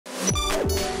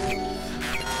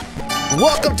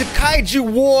Welcome to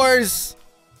Kaiju Wars!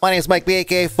 My name is Mike B,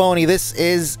 aka Fony. This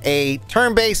is a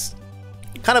turn-based,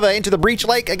 kind of a Into the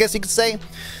Breach-like, I guess you could say.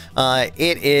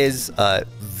 It is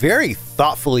very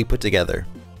thoughtfully put together.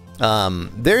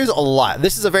 There's a lot.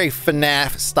 This is a very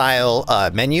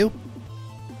FNAF-style menu.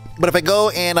 But if I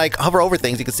go and I hover over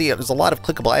things, you can see there's a lot of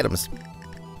clickable items.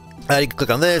 You can click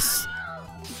on this,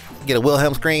 get a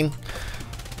Wilhelm screen.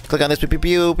 Click on this, pew pew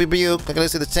pew pew pew. Click on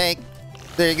this, see the tank.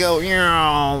 There you go,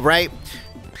 right?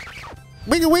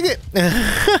 Wing it.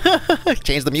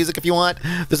 Change the music if you want.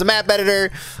 There's a map editor.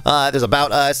 There's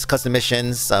about us, custom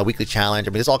missions, weekly challenge. I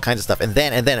mean, there's all kinds of stuff. And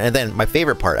then my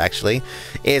favorite part actually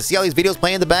is see all these videos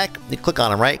playing in the back. You click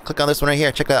on them, right? Click on this one right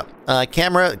here. Check it out.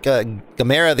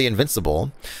 Gamera the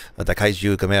Invincible, the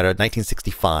Kaiju Gamera,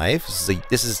 1965.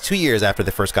 This is 2 years after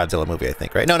the first Godzilla movie, I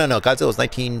think, right? No. Godzilla was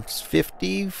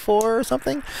 1954 or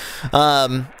something.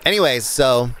 Anyways,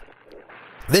 so.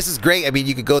 This is great. I mean,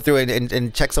 you could go through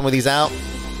and check some of these out.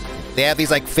 They have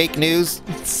these like fake news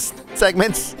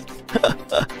segments.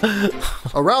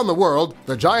 Around the world,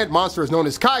 the giant monsters known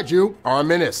as Kaiju are a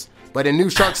menace. But in New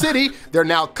Shark City, they're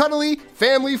now cuddly,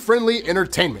 family-friendly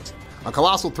entertainment. A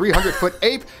colossal 300-foot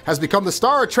ape has become the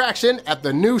star attraction at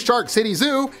the New Shark City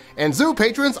Zoo, and zoo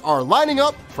patrons are lining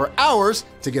up for hours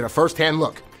to get a first-hand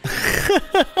look.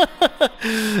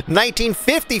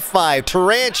 1955,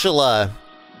 Tarantula.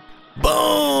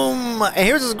 Boom! And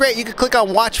here's what's great. You can click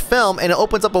on watch film and it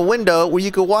opens up a window where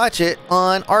you can watch it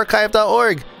on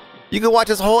archive.org. You can watch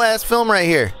this whole ass film right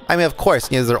here. I mean, of course,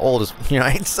 you know, they're old as,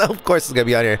 right? So of course it's gonna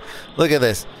be on here. Look at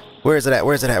this. Where is it at?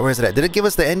 Where's it at? Where's it at? Did it give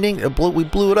us the ending? We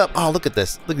blew it up. Oh, look at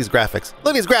this. Look at these graphics.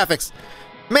 Look at these graphics.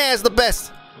 Man, it's the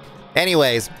best.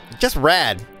 Anyways, just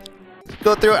rad.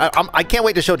 Go through it. I can't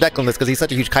wait to show Declan this because he's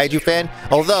such a huge Kaiju fan.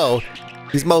 Although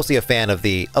he's mostly a fan of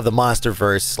the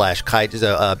MonsterVerse slash Kaiju,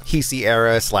 Heisei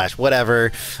era slash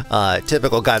whatever,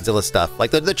 typical Godzilla stuff,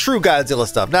 like the true Godzilla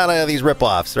stuff, not any of these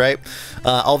ripoffs, right?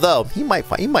 Although he might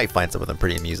find some of them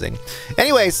pretty amusing.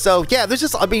 Anyways, so yeah, there's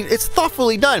just, I mean, it's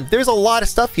thoughtfully done. There's a lot of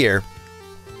stuff here.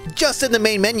 Just in the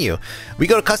main menu, we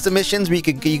go to custom missions where you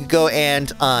could go and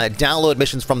download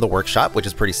missions from the workshop, which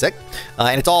is pretty sick,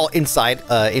 and it's all inside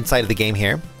of the game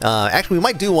here. Actually, we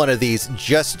might do one of these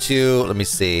just to let me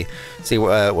see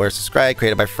where subscribed,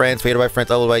 created by friends,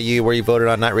 uploaded by you, where you voted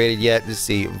on, not rated yet. Let's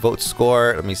see, vote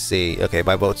score. Let me see. Okay,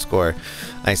 by vote score,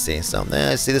 I see. So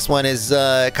let's see. This one is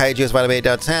Kaiju is made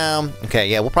downtown. Okay,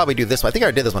 yeah, we'll probably do this one. I think I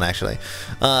already did this one actually.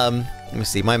 Let me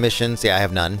see my missions. Yeah, I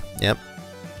have none. Yep.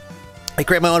 I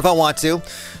create my own if I want to.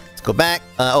 Let's go back.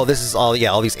 Oh, this is all, yeah,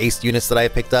 all these ace units that I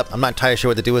picked up. I'm not entirely sure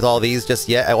what to do with all these just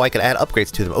yet. Oh, I could add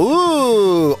upgrades to them.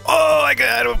 Ooh! Oh, I can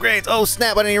add upgrades. Oh,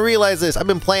 snap, I didn't even realize this. I've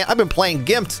been playing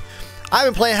gimped. I've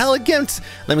been playing hella gimped.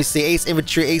 Let me see, ace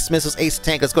infantry, ace missiles, ace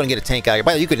tank. Let's go and get a tank out here.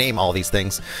 By the way, you could name all these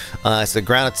things. So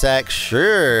ground attack,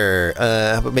 sure.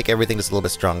 How about make everything just a little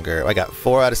bit stronger? I got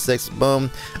 4 out of 6, boom.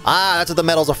 Ah, that's what the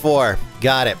medals are for.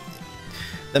 Got it.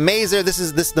 The Mazer, this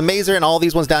is the Mazer and all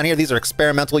these ones down here. These are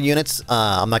experimental units.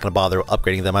 I'm not gonna bother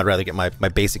upgrading them. I'd rather get my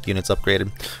basic units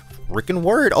upgraded. Frickin'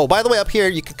 word. Oh, by the way, up here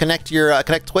you can connect your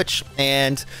connect Twitch,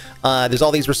 and there's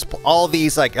all these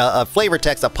like flavor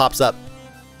text that pops up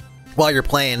while you're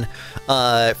playing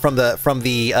from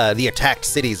the attacked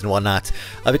cities and whatnot.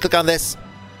 We click on this.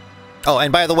 Oh,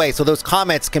 and by the way, so those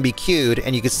comments can be queued,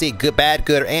 and you can see good, bad,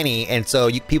 good, or any, and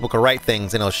so people can write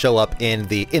things, and it'll show up in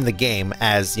the game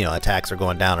as, you know, attacks are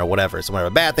going down or whatever. So whenever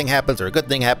a bad thing happens, or a good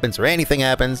thing happens, or anything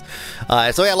happens,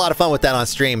 so we had a lot of fun with that on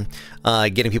stream,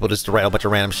 getting people just to write a bunch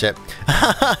of random shit.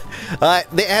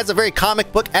 It has a very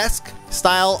comic book-esque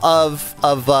style of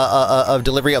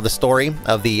delivery of the story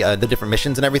of the different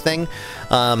missions and everything.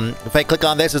 If I click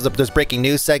on this, there's breaking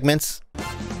news segments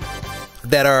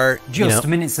that are, just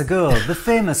minutes ago, the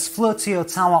famous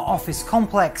Flotio Tower office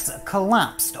complex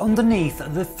collapsed underneath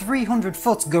the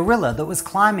 300-foot gorilla that was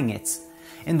climbing it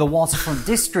in the waterfront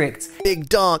district. Big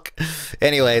donk.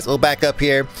 Anyways, we'll back up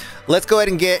here. Let's go ahead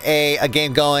and get a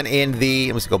game going in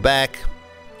the, let's go back.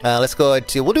 Let's go ahead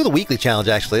to, we'll do the weekly challenge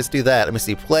actually. Let's do that. Let me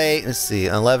see, play, let's see,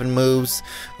 11 moves.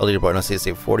 Oh, leaderboard, let's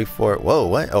see, 44. Whoa,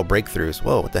 what? Oh, breakthroughs.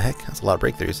 Whoa, what the heck? That's a lot of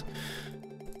breakthroughs.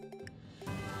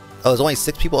 Oh, there's only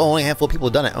 6 people. Oh, only a handful of people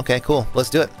have done it. Okay, cool. Let's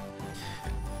do it.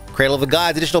 Cradle of the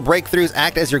Gods. Additional breakthroughs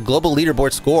act as your global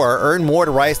leaderboard score. Earn more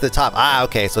to rise to the top. Ah,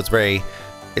 okay. So it's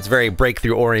very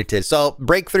breakthrough oriented. So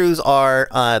breakthroughs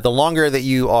are the longer that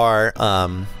you are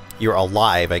you're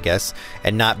alive, I guess,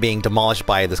 and not being demolished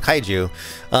by this kaiju,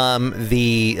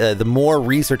 the more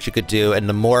research you could do and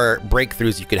the more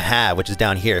breakthroughs you could have, which is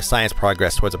down here, science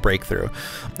progress towards a breakthrough.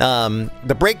 The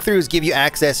breakthroughs give you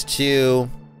access to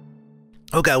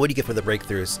Oh god, what do you get for the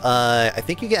breakthroughs? I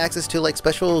think you get access to like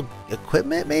special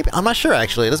equipment, maybe? I'm not sure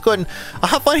actually. Let's go ahead and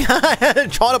how funny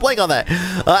drawing a blank on that.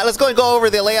 Let's go and go over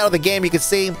the layout of the game. You can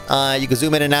see you can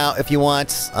zoom in and out if you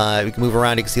want. You can move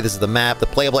around. You can see this is the map. The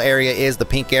playable area is the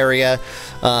pink area.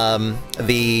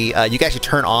 You can actually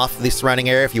turn off the surrounding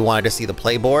area if you wanted to see the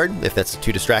playboard, if that's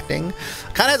too distracting.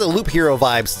 Kind of has a Loop Hero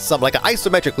vibe, some like an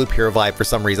isometric Loop Hero vibe for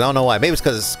some reason. I don't know why. Maybe it's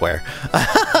because it's square.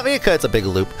 I mean, it's a big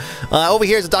loop. Over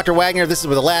here is Dr. Wagner. This is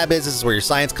where the lab is. This is where your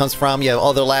science comes from. You have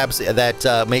other labs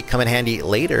that may come in handy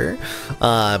later.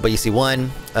 But you see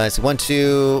one,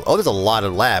 two. Oh, there's a lot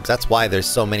of labs. That's why there's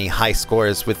so many high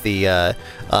scores with the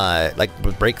like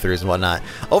breakthroughs and whatnot.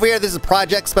 Over here, this is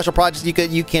projects, special projects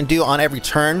you can do on every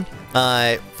turn.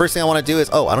 First thing I want to do is,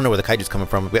 oh, I don't know where the Kaiju's coming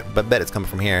from, but bet it's coming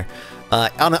from here.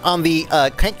 On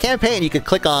the campaign, you could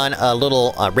click on a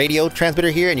little radio transmitter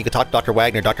here, and you can talk to Dr.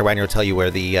 Wagner. Dr. Wagner will tell you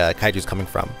where the Kaiju's coming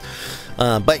from.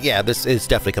 But yeah, this is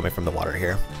definitely coming from the water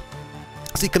here.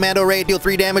 See, Commando Ray, deal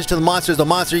 3 damage to the monsters. No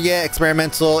monster yet,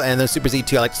 experimental, and then Super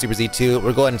Z2. I like Super Z2.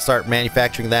 We'll go ahead and start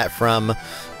manufacturing that from,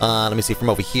 let me see, from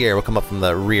over here. We'll come up from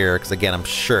the rear, because again, I'm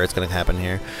sure it's going to happen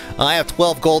here. I have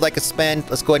 12 gold I could spend.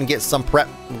 Let's go ahead and get some prep.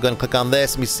 I'm going to click on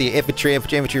this. Let me see, infantry,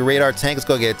 radar, tank. Let's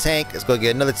go get a tank. Let's go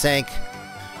get another tank.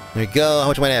 There we go. How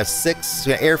much might I have? 6.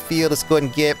 We got airfield. Let's go ahead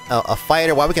and get a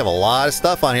fighter. Wow, we can have a lot of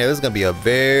stuff on here. This is going to be a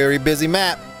very busy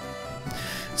map.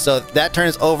 So that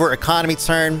turns over economy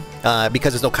turn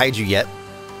because there's no Kaiju yet.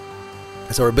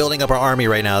 So we're building up our army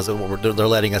right now is what they're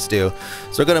letting us do.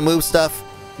 So we're going to move stuff.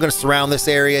 We're going to surround this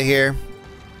area here.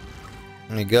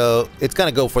 There we go. It's going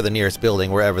to go for the nearest building,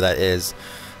 wherever that is.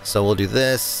 So we'll do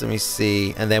this. Let me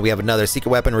see. And then we have another secret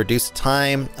weapon, reduced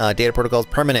time. Data protocols,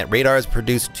 permanent. Radars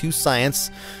produce 2 science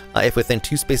if within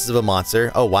 2 spaces of a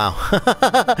monster. Oh, wow.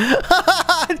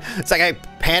 It's like I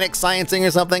panic sciencing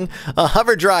or something.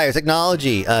 Hover drive,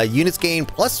 technology. Units gain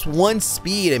 +1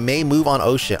 speed and may move on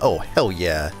ocean. Oh, hell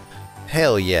yeah.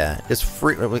 Hell yeah. It's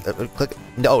free. Click.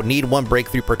 Oh, need 1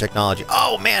 breakthrough per technology.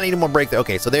 Oh, man, I need 1 breakthrough.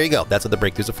 Okay, so there you go. That's what the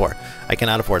breakthroughs are for. I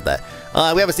cannot afford that.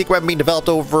 We have a secret weapon being developed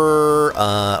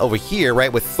over here,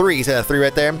 right? With 3. See that 3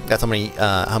 right there? That's how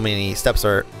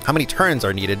many turns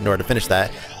are needed in order to finish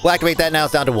that. We'll activate that now.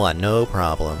 It's down to 1. No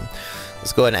problem.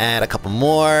 Let's go ahead and add a couple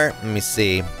more. Let me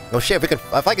see. Oh shit!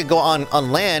 If I could go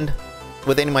on land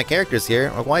with any of my characters here,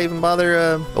 why even bother?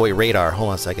 Oh wait, radar. Hold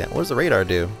on a second. What does the radar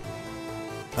do?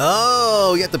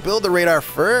 Oh, you have to build the radar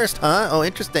first, huh? Oh,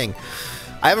 interesting.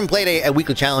 I haven't played a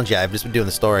weekly challenge yet. I've just been doing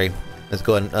the story. Let's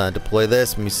go ahead and deploy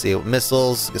this. Let me see.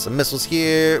 Missiles. Get some missiles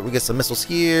here. We get some missiles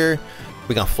here.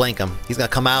 We're gonna flank him. He's gonna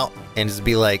come out and just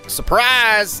be like,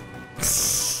 surprise!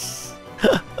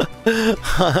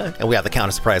 And we have the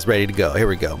counter surprise ready to go. Here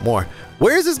we go. More.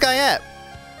 Where is this guy at?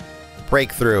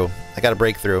 Breakthrough. I got a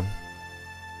breakthrough.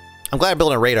 I'm glad I'm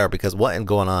building a radar because what is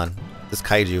going on? This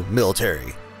Kaiju.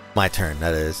 Military. My turn,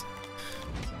 that is.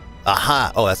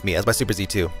 Aha! Oh, that's me. That's my Super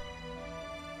Z2.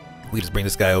 We just bring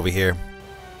this guy over here.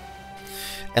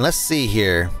 And let's see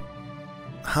here.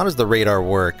 How does the radar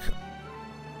work?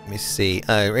 Let me see.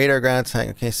 Radar ground attack.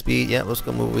 Okay, speed. Yeah, let's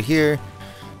go move over here.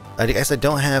 I guess I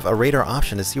don't have a radar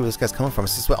option to see where this guy's coming from.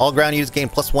 This is what all ground units gain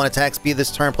 +1 attack speed this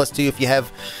turn, +2 if you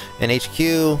have an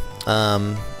HQ.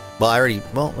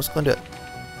 Well, let's go into it.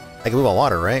 I can move on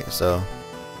water, right? So.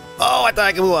 Oh, I thought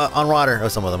I could move on water. Oh,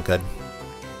 some of them could.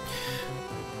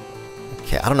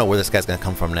 Okay, I don't know where this guy's gonna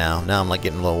come from now. Now I'm like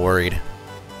getting a little worried.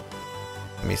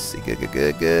 Let me see. Good.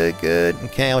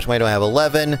 Okay, how much money do I have?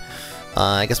 11.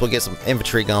 I guess we'll get some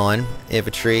infantry going.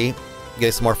 Infantry.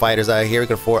 Get some more fighters out of here. We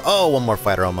can afford. Oh, 1 more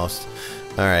fighter almost.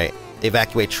 All right.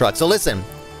 Evacuate truck. So listen,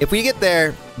 if we get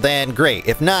there, then great.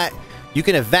 If not, you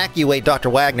can evacuate Dr.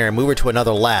 Wagner and move her to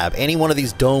another lab. Any one of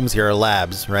these domes here are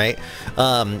labs, right?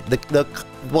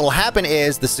 What will happen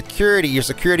is your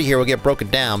security here will get broken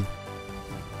down.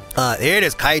 There it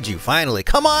is, Kaiju, finally.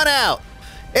 Come on out.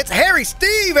 It's Harry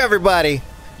Steve, everybody.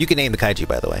 You can name the Kaiju,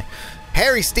 by the way.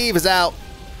 Harry Steve is out.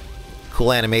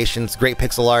 Cool animations, great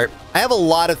pixel art. I have a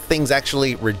lot of things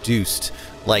actually reduced,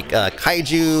 like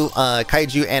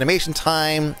Kaiju animation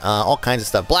time, all kinds of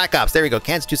stuff. Black Ops, there we go,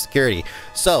 Kansas 2 security.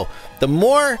 So the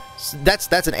more, that's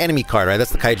an enemy card, right?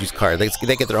 That's the Kaiju's card.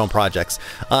 They get their own projects.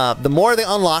 The more they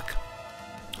unlock,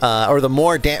 or the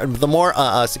more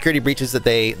security breaches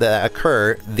that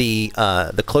occur,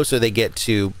 the closer they get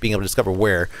to being able to discover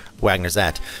where Wagner's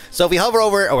at. So if we hover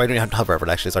over, oh, I don't have to hover over it,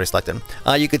 actually, it's already selected.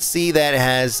 You could see that it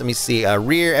has, let me see,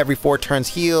 rear every 4 turns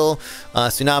heal,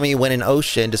 tsunami when in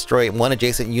ocean, destroy 1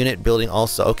 adjacent unit building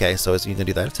also. Okay, so you can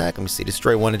do that attack. Let me see,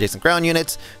 destroy 1 adjacent ground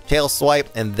units, tail swipe,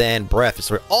 and then breath,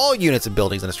 destroy all units and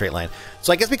buildings in a straight line.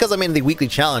 So I guess because I'm in the weekly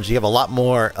challenge, you have a lot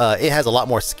more, it has a lot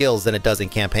more skills than it does in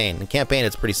campaign. In campaign,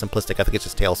 it's pretty simplistic. I think it's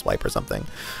just tail swipe or something.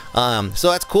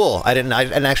 So that's cool. I didn't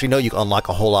actually know you can unlock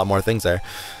a whole lot more things there.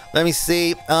 Let me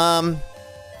see.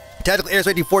 Tactical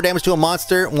airstrike do 4 damage to a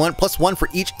monster, +1 for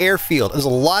each airfield. There's a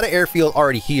lot of airfield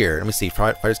already here. Let me see.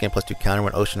 Fighters gain +2 counter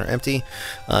when ocean or empty.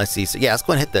 Let's see. So yeah, let's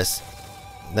go ahead and hit this.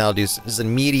 That'll do this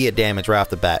immediate damage right off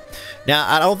the bat. Now,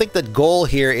 I don't think the goal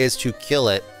here is to kill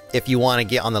it if you want to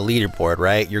get on the leaderboard,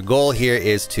 right? Your goal here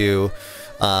is to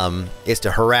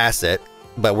harass it,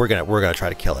 but we're gonna try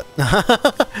to kill it.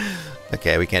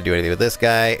 Okay, we can't do anything with this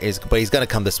guy. But he's gonna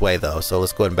come this way though, so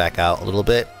let's go ahead and back out a little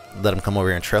bit. Let him come over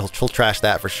here and he'll trash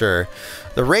that for sure.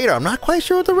 The radar, I'm not quite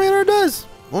sure what the radar does.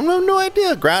 I have no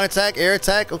idea. Ground attack, air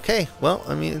attack. Okay, well,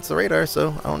 I mean, it's the radar,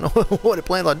 so I don't know what it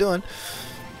plans on doing.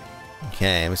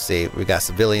 Okay, let me see. We got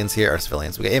civilians here, or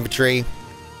civilians. We got infantry.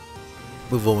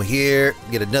 Move over here.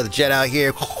 Get another jet out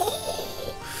here.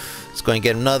 Let's go and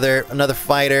get another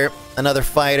fighter. Another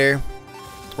fighter.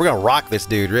 We're gonna rock this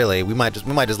dude, really. We might just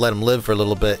let him live for a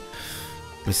little bit.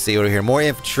 Let me see over here. More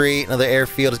infantry, another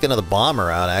airfield. Let's get another bomber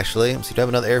out, actually. Let's see, do I have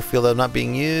another airfield that's not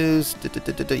being used?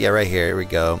 Yeah, right here. Here we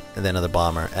go. And then another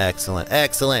bomber. Excellent.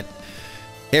 Excellent.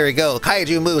 Here we go.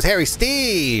 Kaiju moves. Harry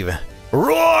Steve.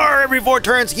 Roar! Every 4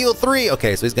 turns, heal 3.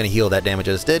 Okay, so he's going to heal that damage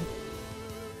I just did.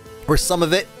 Or some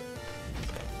of it.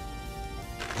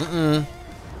 Then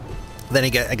I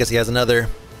guess he has another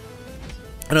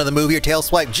move here. Tail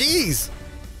swipe. Jeez!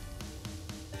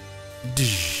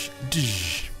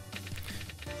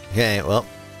 Okay, well.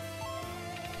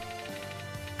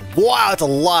 Wow, that's a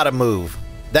lot of move.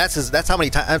 That's how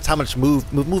much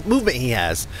movement he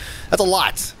has. That's a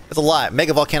lot. That's a lot.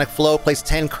 Mega volcanic flow. Place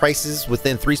 10 crises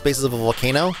within 3 spaces of a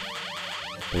volcano.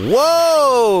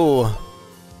 Whoa!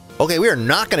 Okay, we are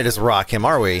not gonna just rock him,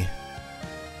 are we?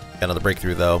 Got another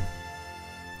breakthrough though.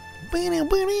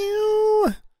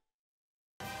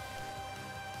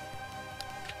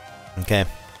 Okay.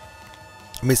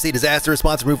 Let me see. Disaster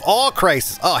response. Remove all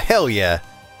crisis. Oh, hell yeah.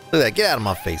 Look at that. Get out of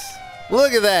my face.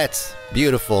 Look at that.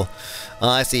 Beautiful.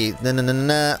 I see. Let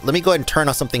me go ahead and turn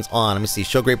off some things on. Let me see.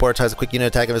 Show Great Border ties a quick unit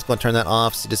attack. I'm just going to turn that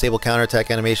off. See, disable counterattack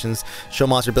animations. Show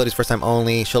monster abilities first time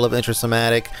only. Show love interest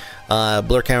cinematic.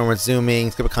 Blur camera when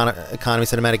zooming. Skip economy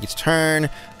cinematic each turn.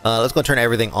 Let's go and turn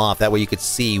everything off. That way you could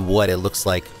see what it looks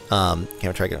like.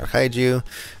 Camera tracking our kaiju.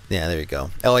 Yeah, there you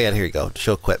go. Oh yeah, here you go.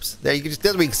 Show quips. There you can just,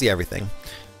 that's where you can see everything.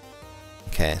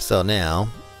 Okay, so now,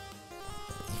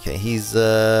 okay, he's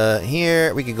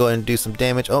here. We can go ahead and do some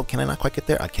damage. Oh, can I not quite get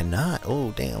there? I cannot.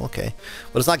 Oh, damn. Okay,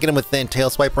 well, let's not get him within tail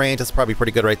swipe range. That's probably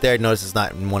pretty good right there. Notice it's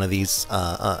not in one of these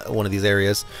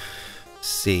areas. Let's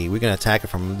see, we're gonna attack it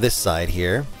from this side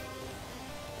here.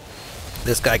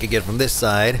 This guy could get it from this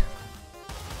side.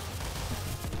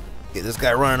 Get this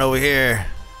guy running over here.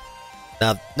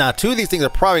 Now, 2 of these things are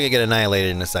probably gonna get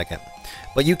annihilated in a second.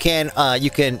 But you can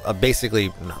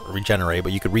basically not regenerate,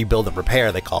 but you could rebuild and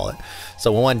repair, they call it. So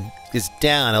when one is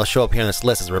down, it'll show up here on this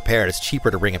list as repaired. It's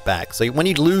cheaper to bring it back. So when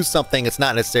you lose something, it's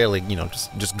not necessarily, you know,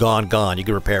 just gone. You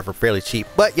can repair it for fairly cheap,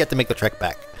 but you have to make the trek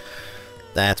back.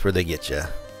 That's where they get you.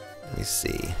 Let me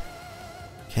see.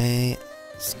 Okay,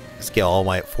 let's get all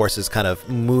my forces kind of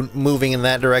moving in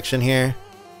that direction here.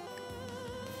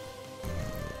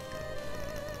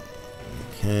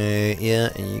 Okay, yeah,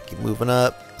 and you keep moving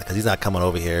up. Because he's not coming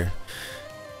over here.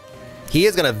 He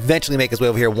is going to eventually make his way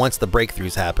over here once the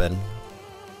breakthroughs happen.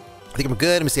 I think I'm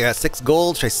good. Let me see. I got 6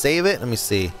 gold. Should I save it? Let me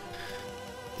see.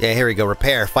 Yeah, here we go.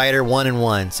 Repair. Fighter 1 and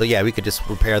 1. So yeah, we could just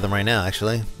repair them right now,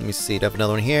 actually. Let me see. Do I have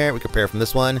another one here? We can repair from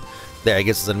this one. There, it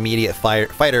gives us an immediate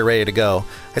fighter ready to go.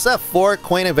 I still have 4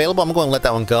 coin available. I'm going to let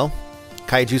that one go.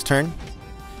 Kaiju's turn.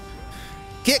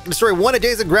 Kick, destroy 1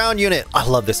 adjacent ground unit. I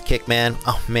love this kick, man.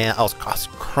 Oh man, I was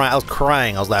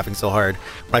crying. I was laughing so hard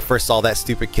when I first saw that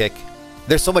stupid kick.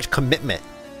 There's so much commitment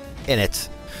in it.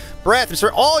 Breath, destroy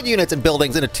all units and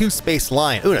buildings in a 2-space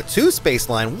line. Ooh, in a 2-space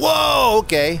line. Whoa,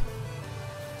 okay.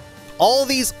 All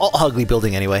these, ugly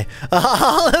building anyway.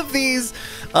 All of these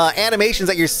animations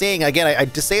that you're seeing, again, I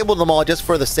disabled them all just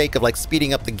for the sake of like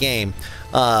speeding up the game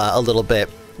a little bit.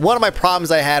 One of my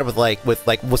problems I had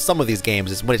with some of these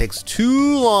games is when it takes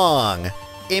too long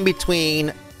in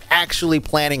between actually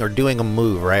planning or doing a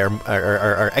move, right,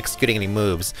 or executing any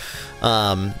moves.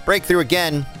 Breakthrough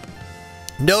again.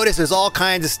 Notice there's all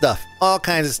kinds of stuff. All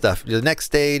kinds of stuff. The next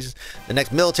stage, the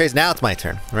next militaries. Now it's my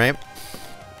turn, right?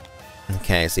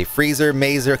 Okay, see, freezer,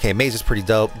 mazer. Okay, mazer's pretty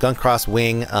dope. Gun cross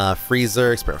wing,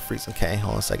 freezer, experiment freezer. Okay,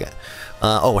 hold on a second.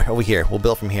 Oh, over here. We'll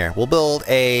build from here. We'll build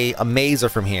a mazer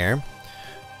from here.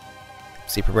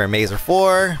 See, prepare mazer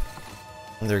 4.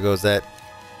 And there goes that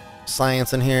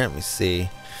science in here. Let me see.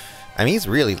 I mean, he's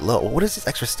really low. What is these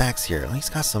extra stacks here? Oh, he's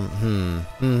got some.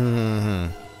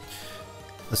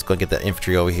 Let's go get that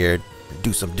infantry over here.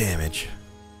 Do some damage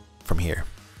from here.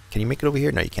 Can you make it over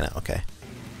here? No, you cannot. Okay.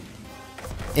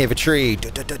 Infantry.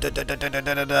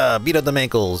 Beat up them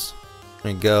ankles.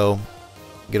 There we go.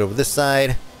 Get over this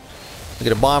side.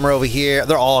 Get a bomber over here.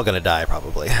 They're all gonna die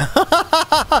probably.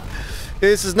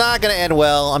 This is not gonna end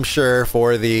well, I'm sure,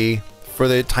 for the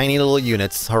tiny little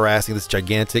units harassing this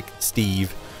gigantic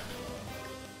Steve.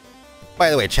 By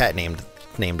the way, chat named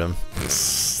him.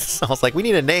 I was like, we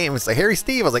need a name. It's like Harry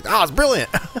Steve. I was like, oh, it's brilliant.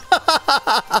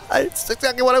 It's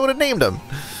exactly what I would have named him.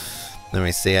 Let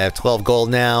me see. I have 12 gold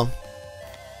now.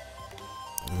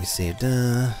 Let me see.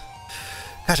 Gosh,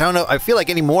 I don't know. I feel like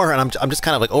anymore, and I'm just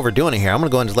kind of like overdoing it here. I'm gonna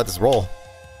go ahead and just let this roll.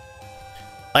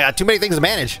 I got too many things to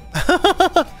manage.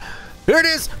 Here it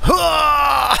is.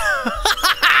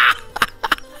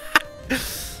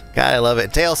 God, I love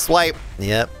it. Tail swipe.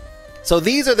 Yep. So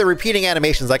these are the repeating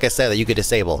animations, like I said, that you could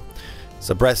disable.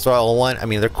 So breath all one. I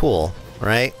mean, they're cool,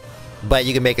 right? But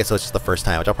you can make it so it's just the first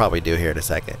time, which I'll probably do here in a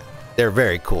second. They're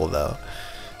very cool, though.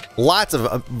 Lots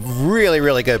of really,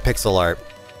 really good pixel art.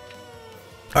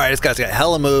 All right, this guy's got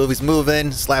hella move. He's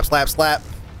moving. Slap, slap, slap.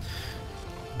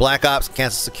 Black Ops,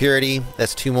 cancel security.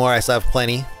 That's 2 more. I still have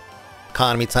plenty.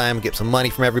 Economy time. Get some money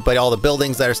from everybody. All the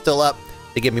buildings that are still up,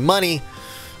 they give me money.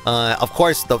 Of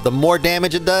course, the more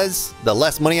damage it does, the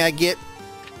less money I get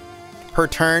per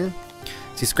turn.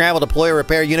 See, scramble, deploy, or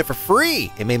repair unit for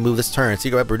free. It may move this turn.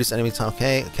 Secret weapon, reduce enemy time.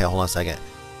 Okay, hold on a second.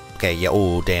 Okay, yeah.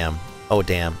 Oh, damn. Oh,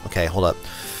 damn. Okay, hold up.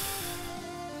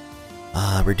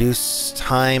 Reduce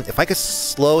time. If I could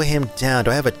slow him down.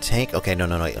 Do I have a tank? Okay, no.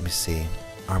 Let me see.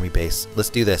 Army base. Let's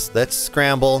do this. Let's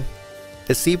scramble.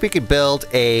 Let's see if we could build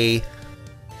a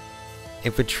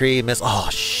infantry miss. Oh,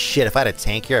 shit. If I had a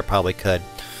tank here, I probably could.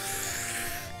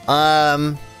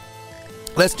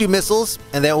 Let's do missiles,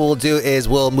 and then what we'll do is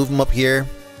we'll move them up here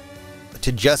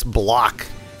to just block.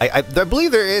 I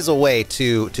believe there is a way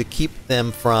to keep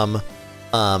them from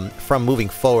moving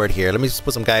forward here. Let me just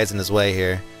put some guys in his way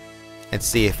here and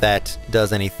see if that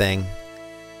does anything.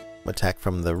 Attack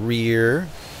from the rear.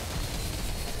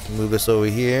 Move this over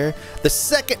here. The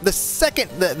second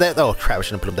that oh crap, I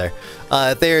shouldn't put them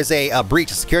there. There's a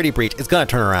breach, a security breach. It's gonna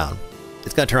turn around.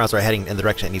 It's gonna turn around, so we're heading in the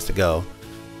direction it needs to go.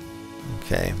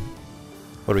 Okay.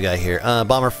 What do we got here?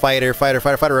 Bomber, fighter,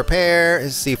 repair.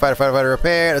 Let's see, fighter,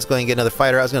 repair. Let's go ahead and get another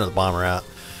fighter out. Let's get another bomber out.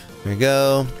 There we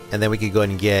go. And then we could go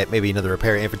ahead and get maybe another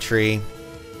repair infantry.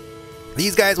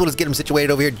 These guys, we'll just get them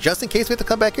situated over here just in case we have to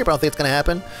come back here, but I don't think it's going to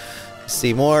happen. Let's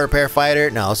see, more repair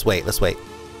fighter. No, let's wait. Let's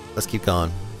keep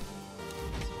going.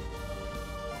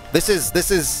 This is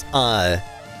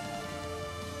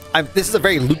a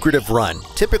very lucrative run.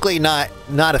 Typically not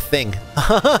a thing.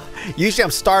 Usually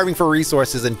I'm starving for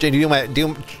resources and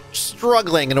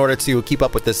struggling in order to keep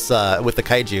up with this with the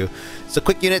kaiju. So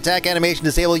quick unit attack animation,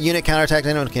 disable unit counterattack.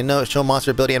 Okay, no, show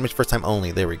monster ability animation first time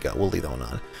only. There we go. We'll leave that one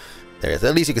on. There it is.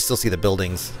 At least you can still see the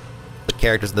buildings, the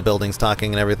characters in the buildings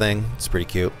talking and everything. It's pretty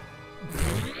cute.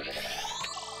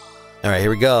 All right,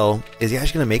 here we go. Is he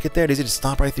actually gonna make it there? Does he just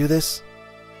stomp right through this?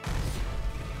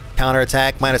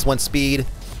 Counterattack, -1 speed.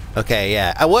 Okay,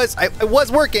 yeah, I was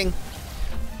working.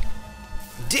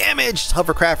 Damaged.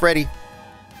 Hovercraft ready.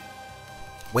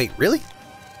 Wait, really?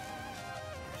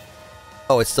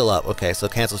 Oh, it's still up. Okay, so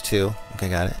cancels 2. Okay,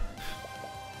 got it.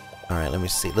 All right, let me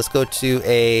see. Let's go to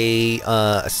a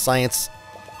science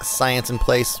in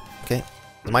place. Okay,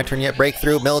 is my turn yet?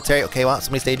 Breakthrough, military. Okay, wow, so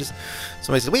many stages.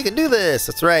 Somebody says we can do this.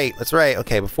 That's right. That's right.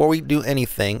 Okay, before we do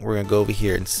anything, we're gonna go over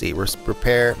here and see. We're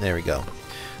prepare. There we go.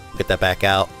 Get that back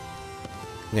out.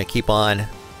 I'm gonna keep on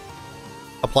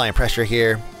applying pressure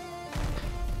here.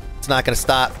 It's not gonna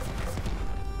stop.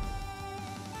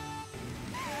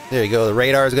 There you go. The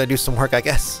radar is gonna do some work, I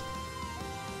guess.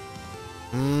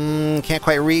 Can't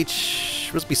quite reach.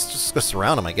 Must be just gonna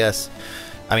surround him, I guess.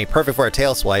 I mean, perfect for a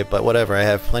tail swipe, but whatever. I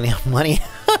have plenty of money.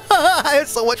 I have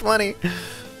so much money.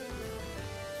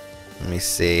 Let me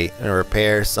see. I'm gonna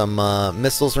repair some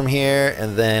missiles from here,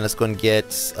 and then let's go and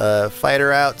get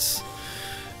fighter out.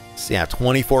 So yeah,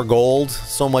 24 gold.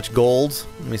 So much gold.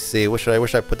 Let me see. Wish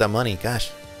I put that money. Gosh,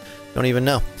 don't even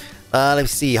know. Let me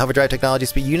see. Hover drive technology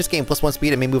speed. Units gain +1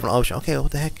 speed and may move an ocean. Okay,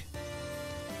 what the heck?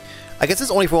 I guess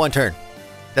it's only for 1 turn.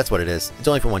 That's what it is. It's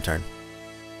only for 1 turn.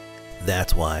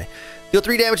 That's why. Deal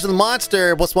 3 damage to the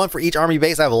monster. +1 for each army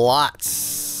base. I have lots.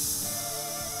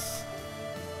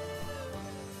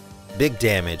 Big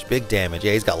damage. Big damage.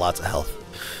 Yeah, he's got lots of health.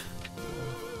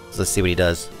 So let's see what he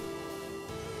does.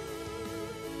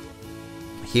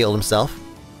 Healed himself.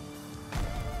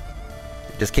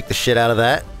 Just kick the shit out of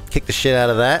that. Kick the shit out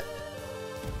of that.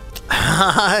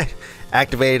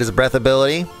 Activated his breath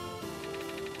ability.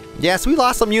 Yeah, so we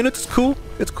lost some units. It's cool.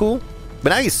 It's cool. But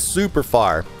now he's super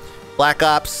far. Black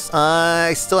Ops.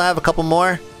 I still have a couple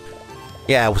more.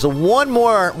 Yeah, so one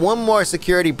more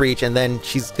security breach, and then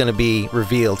she's gonna be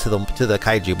revealed to the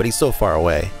kaiju. But he's so far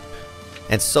away,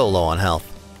 and so low on health.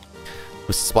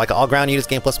 Like all ground units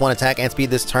gain +1 attack and speed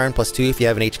this turn, +2 if you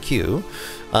have an HQ.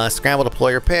 Scramble,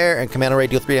 deploy, repair, and commando ray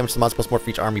deal 3 damage to the monster +4 for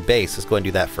each army base. Let's go ahead and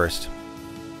do that first.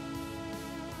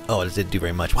 Oh, it didn't do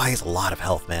very much. Wow, he has a lot of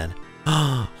health, man.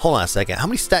 Hold on a second. How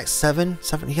many stacks? 7?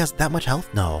 7? He has that much health?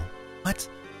 No. What?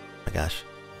 Oh my gosh.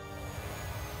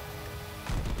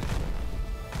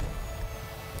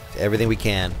 Everything we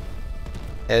can.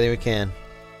 Everything we can.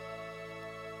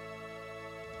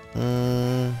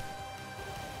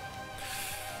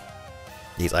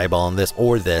 He's eyeballing this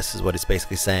or this is what it's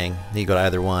basically saying. You go to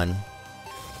either one.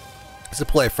 Let's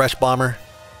deploy a fresh bomber.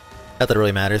 Not that it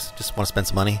really matters. Just want to spend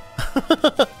some money.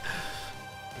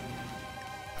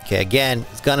 Okay, again,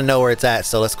 it's gonna know where it's at,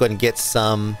 so let's go ahead and get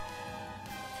some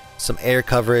air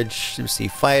coverage. Let's see,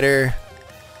 fighter.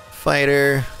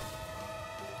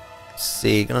 Let's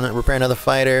see, gonna repair another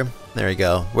fighter. There we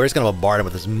go. We're just gonna bombard him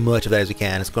with as much of that as we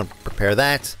can. Let's go and prepare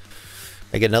that.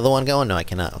 I get another one going? No, I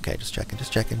cannot. Okay, just checking,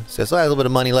 just checking. So I have a little bit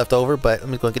of money left over, but let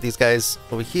me go and get these guys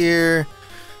over here.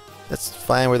 That's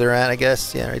fine where they're at, I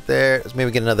guess. Yeah, right there. Let's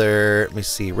maybe get another, let me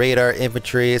see, radar,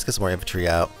 infantry. Let's get some more infantry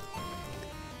out.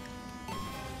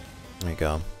 There you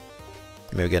go.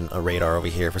 Maybe get a radar over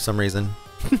here for some reason.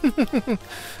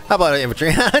 How about an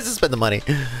infantry? Let's just spend the money.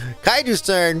 Kaiju's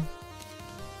turn.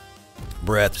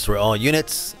 Breath for all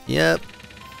units. Yep.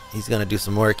 He's gonna do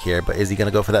some work here, but is he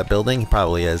gonna go for that building? He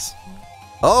probably is.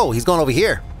 Oh, he's going over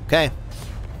here. Okay.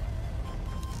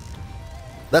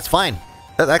 That's fine.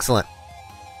 That's excellent.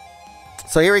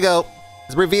 So here we go.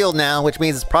 It's revealed now, which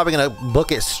means it's probably gonna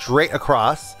book it straight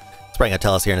across. It's probably gonna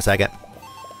tell us here in a second.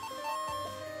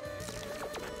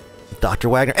 Dr.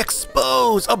 Wagner,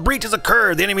 expose! A breach has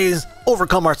occurred! The enemies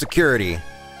overcome our security.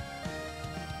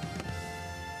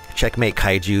 Checkmate,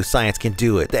 Kaiju. Science can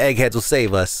do it. The eggheads will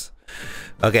save us.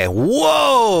 Okay,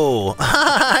 whoa!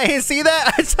 See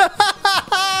that?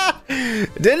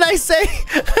 Didn't I say?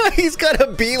 He's got a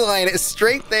beeline it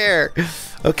straight there.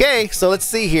 Okay, so let's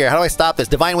see here. How do I stop this?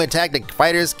 Divine Wind tactic.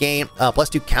 Fighters gain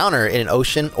 +2 counter in an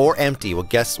ocean or empty. Well,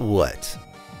 guess what?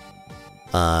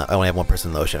 I only have one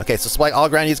person in the ocean. Okay, so supply all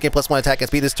ground units gain +1 attack and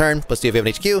speed this turn. +2 if you have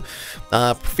an HQ.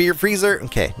 Fear freezer.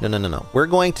 Okay, no. We're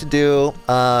going to do.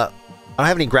 I don't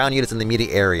have any ground units in the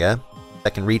immediate area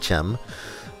that can reach him.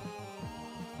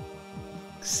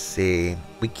 Let's see.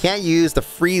 We can't use the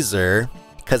freezer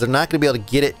because they're not going to be able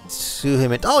to get it to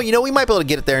him. Oh, you know, we might be able to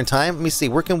get it there in time. Let me see.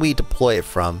 Where can we deploy it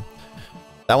from?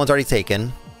 That one's already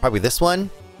taken. Probably this one.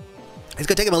 It's going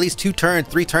to take him at least 2 turns,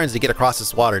 3 turns to get across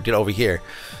this water, get over here.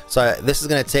 So this is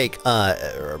going to take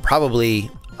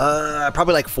probably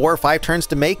like 4 or 5 turns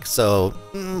to make. So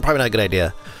probably not a good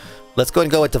idea. Let's go ahead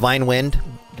and go with Divine Wind.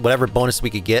 Whatever bonus we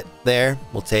could get there,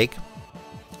 we'll take.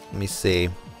 Let me see.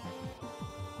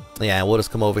 Yeah, we'll just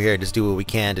come over here and just do what we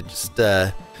can to just,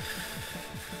 let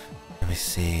me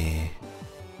see.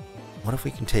 What if we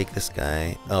can take this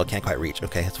guy? Oh, can't quite reach.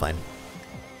 Okay, that's fine.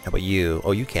 How about you?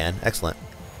 Oh, you can. Excellent.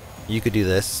 You could do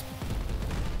this.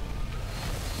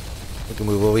 We can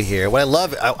move over here. What I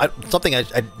love, something I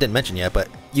didn't mention yet, but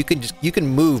you can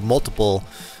move multiple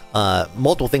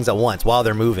things at once while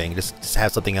they're moving. Just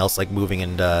have something else like moving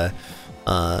and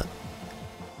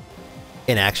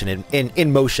in action,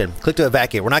 in motion. Click to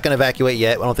evacuate. We're not going to evacuate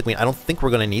yet. I don't think we're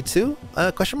going to need to.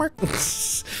 Question mark.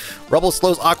 Rubble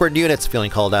slows awkward units. Feeling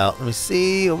called out. Let me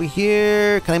see over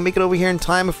here. Can I make it over here in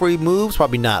time before he moves?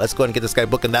 Probably not. Let's go ahead and get this guy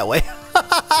booking that way.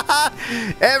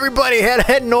 Everybody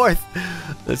head north.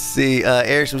 Let's see.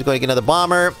 Airship's going to get another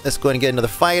bomber. Let's go ahead and get another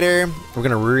fighter. We're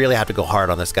going to really have to go hard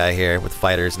on this guy here with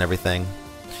fighters and everything.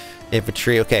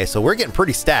 Infantry. Okay, so we're getting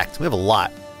pretty stacked. We have a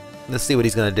lot. Let's see what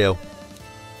he's going to do.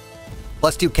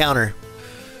 +2 counter.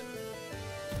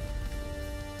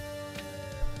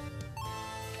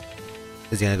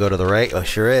 Is he going to go to the right? Oh,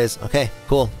 sure is. Okay,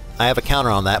 cool. I have a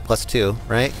counter on that. +2,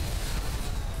 right?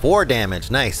 4 damage.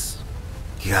 Nice.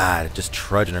 God, just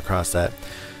trudging across that.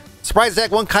 Surprise attack.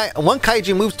 One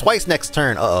kaiju moves twice next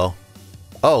turn. Uh-oh.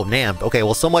 Oh, damn. Okay,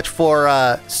 well, so much for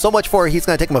he's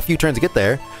going to take him a few turns to get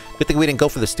there. Good thing we didn't go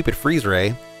for the stupid freeze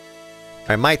ray.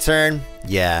 Alright, my turn.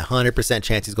 Yeah, 100%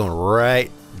 chance he's going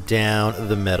right down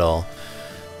the middle.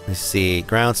 Let's see.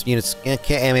 Ground units can't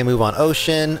AMA move on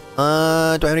ocean. Do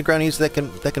I have any ground units that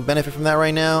can benefit from that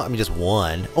right now? I mean, just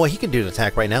one. Oh, he can do an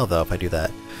attack right now, though, if I do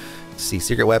that. Let's see.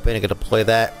 Secret weapon. I can deploy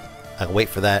that. I can wait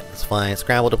for that. It's fine.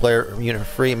 Scramble, deploy a unit for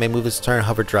free. It may move this turn.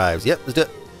 Hover drives. Yep, let's do it.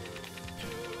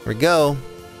 Here we go.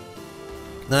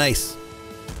 Nice.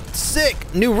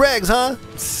 Sick! New regs, huh?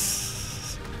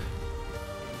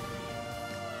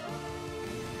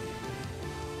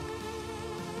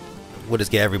 We'll just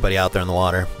get everybody out there in the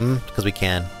water. Because we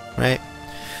can, right?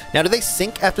 Now, do they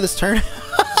sink after this turn?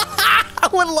 I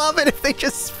would love it if they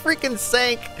just freaking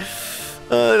sank.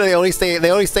 They only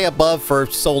stay above for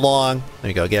so long. There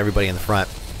you go. Get everybody in the front.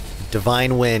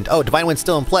 Divine Wind. Oh, Divine Wind's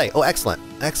still in play. Oh, excellent.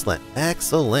 Excellent.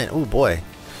 Excellent. Oh, boy.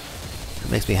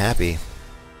 That makes me happy.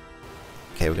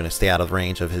 Okay, we're gonna stay out of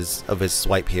range of his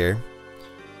swipe here.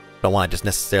 Don't want to just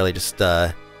necessarily just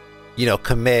you know,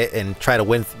 commit and try to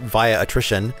win via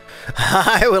attrition.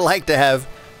 I would like to have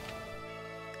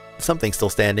something still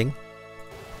standing.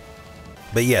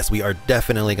 But yes, we are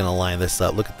definitely gonna line this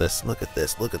up. Look at this. Look at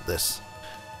this. Look at this.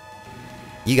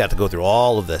 You got to go through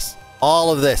all of this.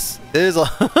 All of this. It is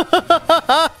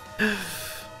a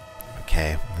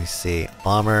okay, let me see.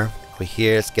 Bomber. Over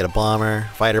here, let's get a bomber,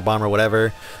 fighter bomber,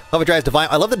 whatever. Hover drives Divine.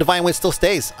 I love that Divine Wind still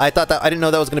stays. I didn't know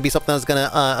that was going to be something that was going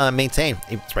to maintain.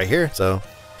 It's right here, so.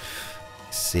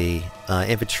 Let's see.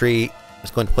 Infantry. Let's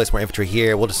go into place more infantry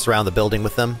here. We'll just surround the building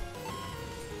with them.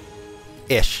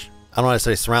 Ish. I don't want to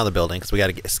necessarily surround the building because we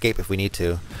got to escape if we need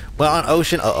to. Well, on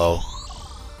ocean. Uh-oh.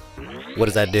 What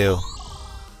does that do?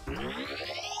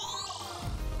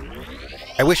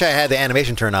 I wish I had the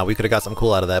animation turned on. We could have got something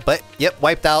cool out of that. But, yep,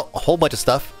 wiped out a whole bunch of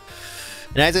stuff.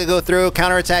 And as I go through,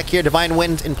 counterattack here, Divine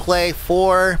Wind in play,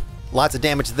 4. Lots of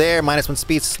damage there, -1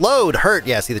 speed, slowed, hurt.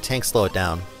 Yeah, see the tank slow it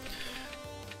down.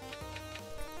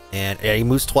 And yeah, he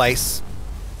moves twice.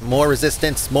 More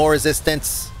resistance, more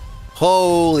resistance.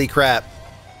 Holy crap.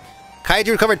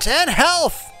 Kaiju recovered 10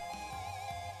 health!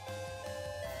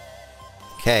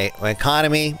 Okay, my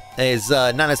economy is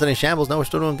not necessarily in shambles. No, we're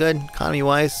still doing good,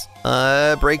 economy-wise.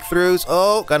 Breakthroughs.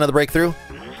 Oh, got another breakthrough.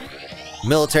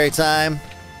 Military time.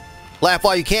 Laugh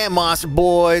while you can, monster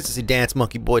boys. See, dance,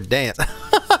 monkey boy, dance.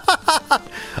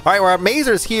 Alright, well, our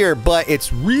Mazer's here, but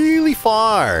it's really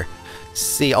far.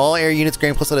 See, all air units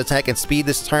gain +1 attack and speed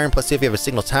this turn, plus see if you have a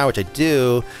signal tower, which I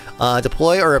do.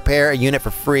 Deploy or repair a unit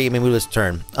for free. Maybe move this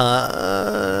turn.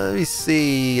 Let me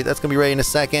see. That's gonna be ready in a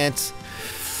second.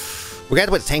 We're gonna have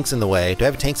to put tanks in the way. Do I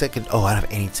have tanks that can... Oh, I don't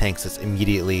have any tanks that's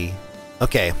immediately...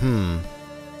 Okay,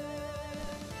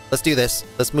 Let's do this.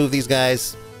 Let's move these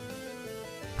guys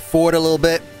forward a little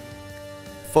bit.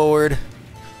 Forward.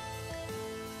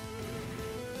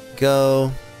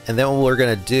 Go. And then what we're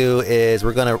gonna do is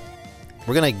we're gonna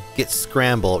get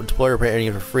scrambled. Deploy repair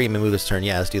unit for free and move this turn.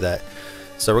 Yeah, let's do that.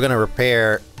 So we're gonna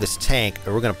repair this tank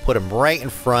and we're gonna put him right in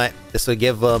front. This will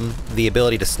give him the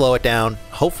ability to slow it down.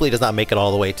 Hopefully it does not make it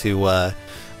all the way to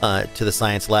the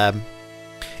science lab.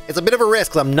 It's a bit of a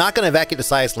risk because I'm not gonna evacuate the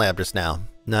science lab just now.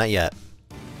 Not yet.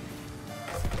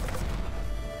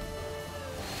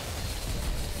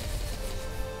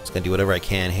 Just gonna do whatever I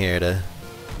can here to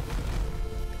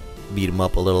beat him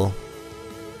up a little.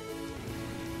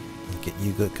 Get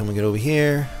you good. Come and get over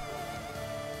here.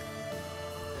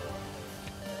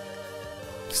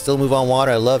 Still move on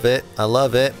water. I love it. I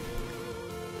love it.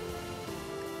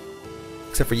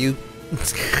 Except for you.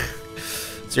 So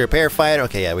you're a repair fighter.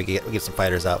 Okay, yeah, we get some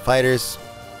fighters out. Fighters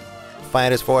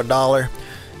for $1.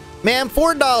 Ma'am,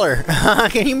 for $1.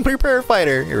 Can you repair a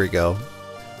fighter? Here we go.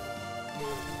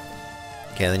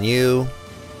 Okay, then you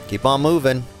keep on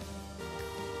moving.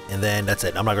 And then that's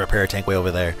it. I'm not gonna repair a tank way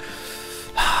over there.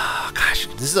 Gosh,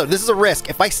 this is a risk.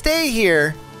 If I stay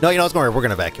here, no, you know what's going on? We're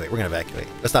gonna evacuate. We're gonna evacuate.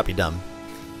 Let's not be dumb.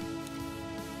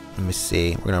 Let me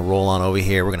see. We're gonna roll on over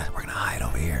here. We're gonna hide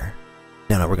over here.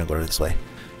 No, we're gonna go this way.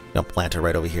 We're gonna plant her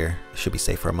right over here. It should be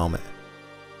safe for a moment.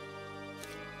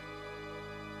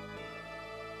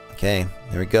 Okay,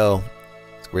 there we go.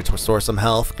 So we're gonna restore some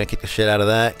health. Gonna kick the shit out of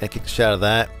that. Gonna kick the shit out of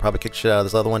that. Probably kick the shit out of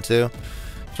this other one too.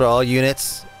 Throw all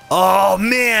units. Oh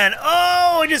man!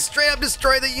 Oh, I just straight up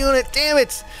destroyed the unit. Damn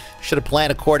it! Should have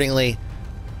planned accordingly.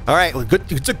 All right, well, good.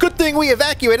 It's a good thing we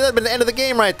evacuated. That'd been the end of the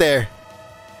game right there.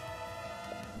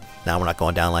 Now we're not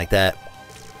going down like that.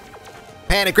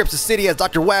 Panic grips the city as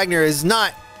Dr. Wagner is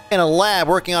not in a lab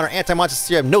working on her anti-monster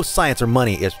serum. No science or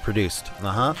money is produced.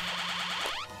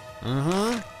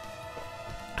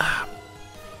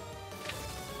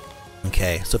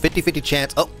 Okay, so 50-50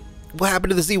 chance. Oh, what happened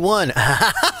to the Z1?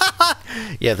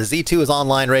 Yeah, the Z2 is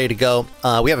online, ready to go.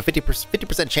 We have a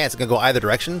 50% chance it's gonna go either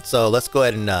direction. So let's go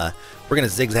ahead and we're gonna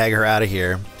zigzag her out of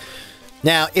here.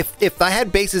 Now, if I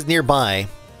had bases nearby,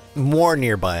 more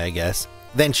nearby, I guess,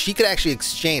 then she could actually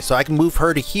exchange. So I can move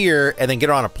her to here and then get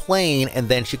her on a plane, and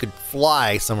then she could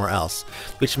fly somewhere else,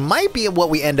 which might be what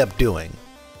we end up doing.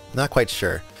 Not quite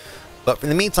sure. But in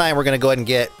the meantime, we're gonna go ahead and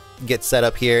get set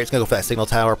up here. It's gonna go for that signal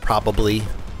tower, probably.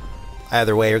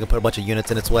 Either way, we're gonna put a bunch of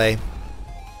units in its way.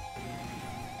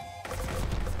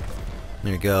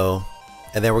 There you go.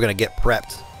 And then we're gonna get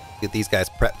prepped. Get these guys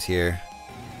prepped here.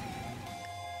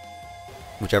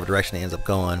 Whichever direction it ends up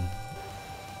going.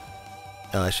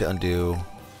 I should undo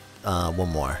one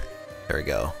more. There we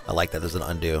go. I like that there's an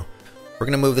undo. We're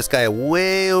gonna move this guy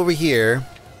way over here.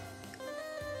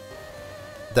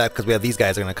 That because we have these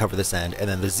guys are gonna cover this end, and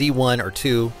then the Z1 or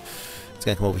 2, it's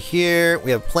gonna come over here.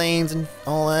 We have planes and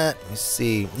all that. Let me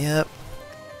see. Yep.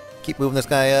 Keep moving this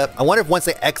guy up. I wonder if once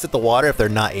they exit the water, if they're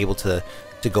not able to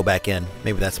go back in.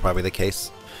 Maybe that's probably the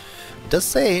case. It does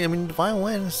say, I mean, Divine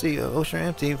Wind. Let's see, ocean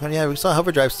empty. Yeah, we saw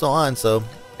hover drive still on, so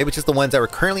maybe it's just the ones that were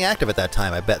currently active at that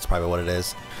time. I bet it's probably what it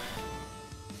is.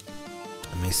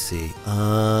 Let me see.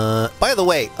 By the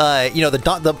way, you know,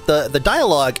 the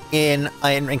dialogue in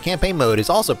campaign mode is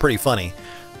also pretty funny.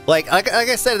 Like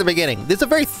I said at the beginning, this is a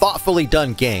very thoughtfully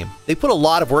done game. They put a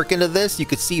lot of work into this. You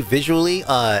could see visually,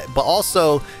 but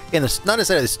also in the not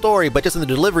necessarily the story, but just in the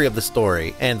delivery of the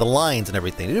story and the lines and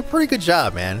everything. They did a pretty good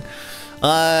job, man.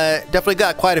 Definitely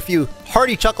got quite a few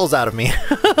hearty chuckles out of me.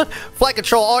 Flight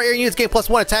control, all air units gain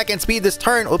 +1 attack and speed this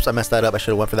turn. Oops, I messed that up. I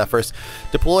should have went for that first.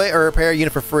 Deploy or repair a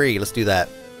unit for free. Let's do that.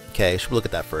 Okay, should we look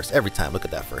at that first? Every time, look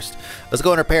at that first. Let's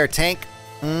go and repair a tank.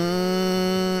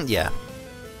 Yeah.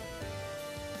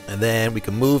 And then we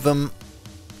can move him.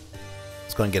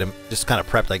 Let's go and get him just kind of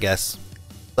prepped, I guess.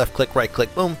 Left click, right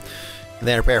click, boom. And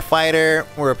then repair a fighter.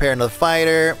 We'll repair another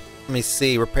fighter. Let me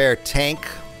see, repair a tank.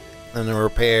 And then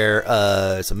repair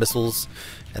some missiles.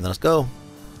 And then let's go.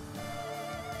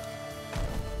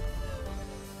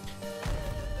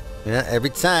 Yeah, every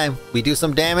time we do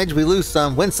some damage, we lose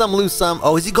some. Win some, lose some.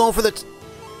 Oh, is he going for the...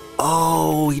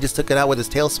 Oh, he just took it out with his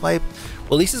tail swipe.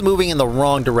 Well, at least he's moving in the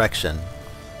wrong direction.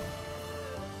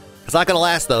 It's not gonna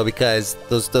last though, because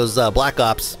those black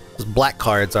ops, those black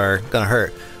cards are gonna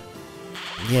hurt.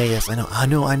 Yeah, yes, I know.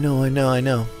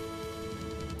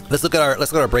 Let's look at our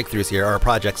breakthroughs here, our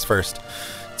projects first.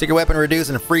 Secret weapon reduce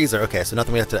and a freezer. Okay, so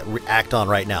nothing we have to act on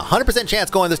right now. 100% chance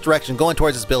going this direction, going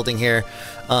towards this building here.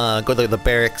 Go to the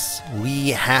barracks.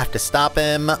 We have to stop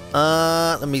him.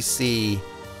 Let me see.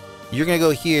 You're gonna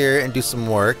go here and do some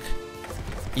work.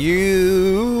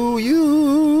 You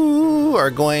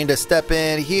are going to step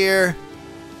in here.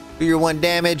 Do your 1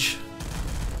 damage.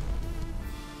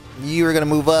 You are gonna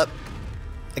move up.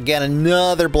 Again,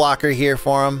 another blocker here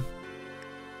for him.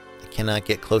 I cannot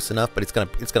get close enough, but it's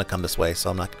gonna come this way, so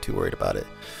I'm not too worried about it.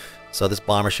 So this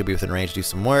bomber should be within range to do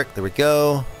some work. There we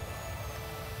go.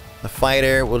 The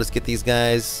fighter, we'll just get these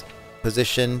guys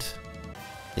positioned.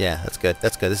 Yeah, that's good.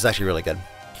 That's good. This is actually really good.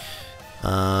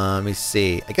 Let me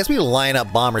see. I guess we line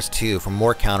up bombers too for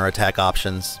more counterattack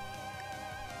options.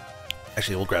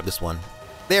 Actually, we'll grab this one.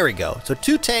 There we go. So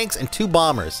 2 tanks and 2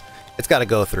 bombers. It's got to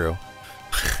go through.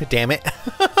 Damn it.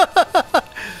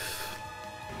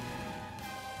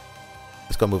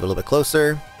 Let's go move a little bit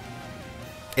closer.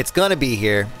 It's gonna be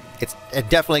here. It's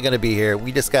definitely gonna be here.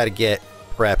 We just got to get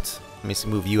prepped. Let me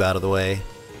move you out of the way.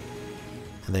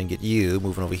 And then get you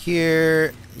moving over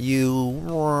here. You...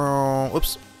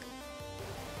 Whoops.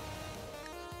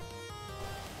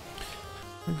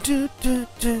 Good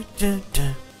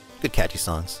catchy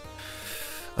songs.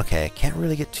 Okay, can't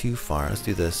really get too far. Let's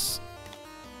do this.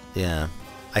 Yeah.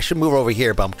 I should move over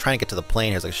here, but I'm trying to get to the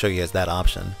plane here so I can show you guys that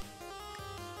option.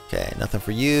 Okay, nothing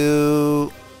for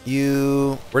you.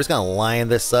 You. We're just gonna line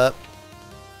this up.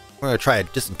 We're gonna try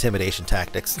just intimidation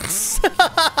tactics. We're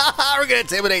gonna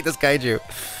intimidate this kaiju.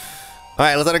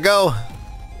 Alright, let's let her go.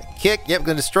 Kick. Yep,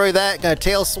 gonna destroy that. Gonna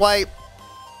tail swipe.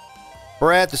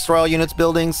 Brad, destroy all units,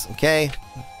 buildings. Okay.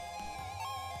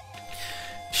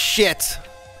 Shit.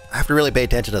 I have to really pay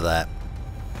attention to that.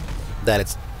 That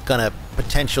it's gonna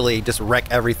potentially just wreck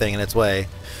everything in its way.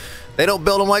 They don't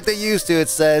build them like they used to, it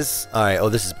says. Alright, oh,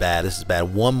 this is bad. This is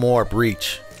bad. One more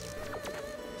breach.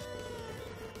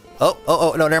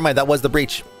 Oh, no, never mind. That was the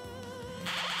breach.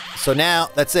 So now,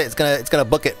 that's it. It's gonna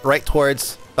book it right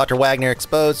towards Dr. Wagner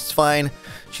exposed. It's fine.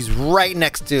 She's right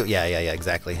next to... Yeah,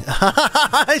 exactly.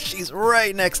 She's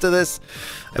right next to this.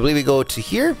 I believe we go to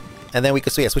here. And then we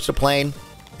can switch to plane.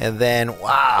 And then,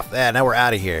 wow, man, now we're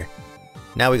out of here.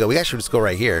 Now we go. We actually just go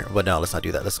right here. But no, let's not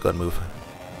do that. Let's go ahead and move.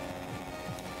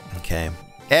 Okay.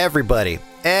 Everybody,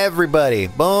 Everybody.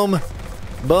 Boom.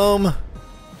 Boom.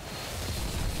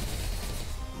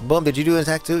 Boom. Did you do an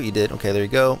attack too? You did. Okay, there you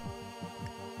go.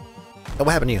 Oh,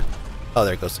 what happened to you? Oh,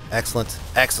 there it goes. Excellent.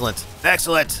 Excellent.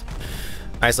 Excellent.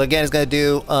 Alright, so again, it's going to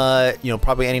do, you know,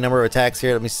 probably any number of attacks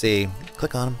here. Let me see.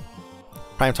 Click on them.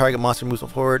 Prime target monster moves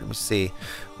forward. Let me see.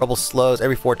 Rubble slows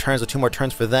every 4 turns, so 2 more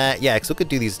turns for that. Yeah, so we could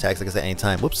do these attacks, like I said,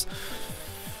 anytime. Whoops.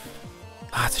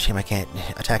 Ah, it's a shame I can't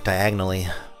attack diagonally.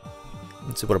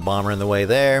 Let's see, put a bomber in the way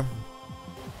there.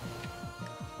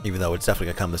 Even though it's definitely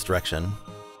going to come this direction.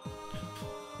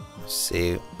 Let's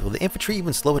see. Will the infantry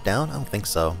even slow it down? I don't think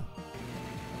so.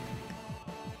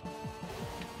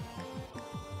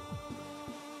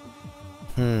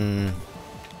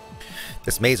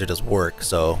 This mazer does work,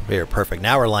 so we're perfect.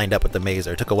 Now we're lined up with the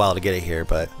mazer. It took a while to get it here,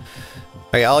 but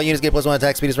okay. All units get +1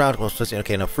 attack speed this round.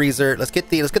 Okay, no freezer. Let's get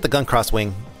the gun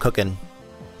crosswing cooking,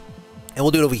 and we'll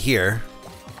do it over here.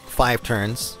 5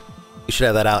 turns. We should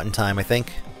have that out in time, I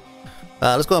think.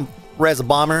 Let's go and res a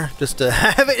bomber just to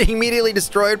have it immediately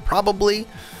destroyed, probably.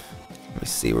 Let me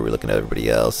see where we're looking at everybody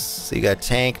else. So you got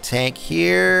tank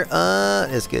here.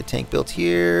 Let's get a tank built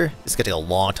here. It's gonna take a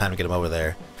long time to get him over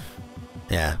there.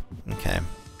 Yeah, okay.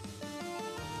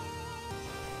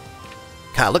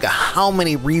 God, look at how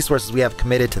many resources we have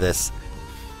committed to this.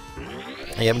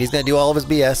 Yep, and he's gonna do all of his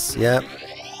BS. Yep.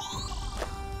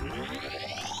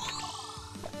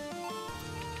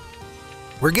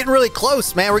 We're getting really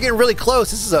close, man. We're getting really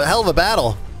close. This is a hell of a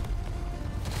battle.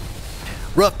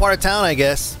 Rough part of town, I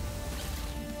guess.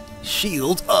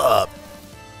 Shields up.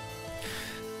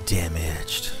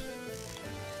 Damaged.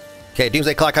 Okay,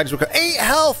 Doomsday Clock. 8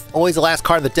 health. Always the last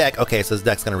card of the deck. Okay, so this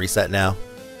deck's gonna reset now.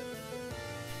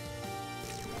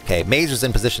 Okay, Mazer's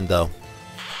in position though.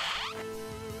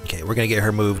 Okay, we're gonna get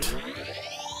her moved.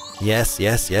 Yes,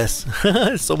 yes, yes.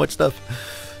 So much stuff.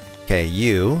 Okay,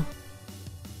 you.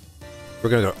 We're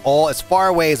gonna go all as far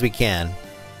away as we can.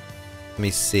 Let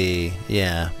me see.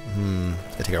 Yeah. It's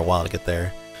gonna take her a while to get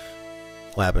there.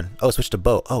 What happened? Oh, switch to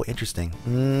bow. Oh, interesting.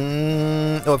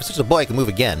 Oh, if I switch to bow, I can move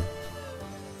again.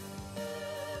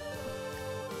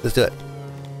 Let's do it.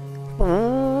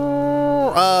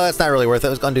 Oh, that's not really worth it. I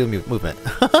was gonna do movement.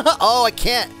 Oh, I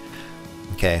can't.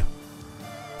 Okay.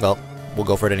 Well, we'll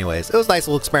go for it anyways. It was a nice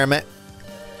little experiment.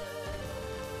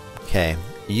 Okay.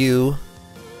 You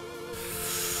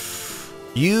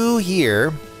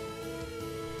here.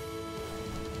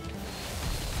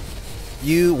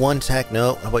 You 1 attack.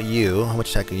 No. How about you? How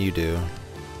much attack can you do?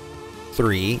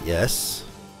 3. Yes.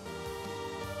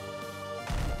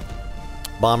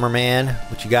 Bomberman.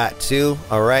 What you got? 2.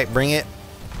 All right. Bring it.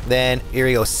 Then here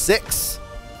we go. 6.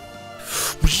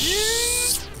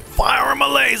 Fire him a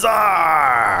laser.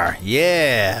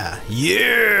 Yeah.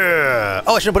 Yeah.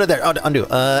 Oh, I should have put it there. Oh, undo.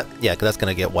 Yeah, because that's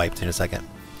gonna get wiped in a second.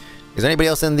 Is there anybody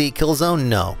else in the kill zone?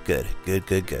 No. Good. Good.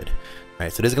 Good. Good. All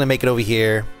right. So this is gonna make it over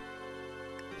here.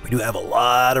 We do have a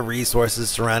lot of resources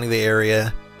surrounding the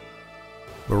area.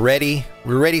 We're ready.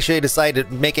 We're ready should you decide to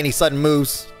make any sudden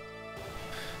moves.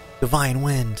 Divine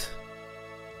Wind.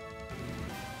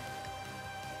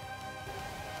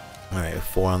 Alright,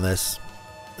 4 on this.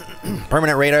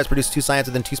 Permanent radars produce 2 science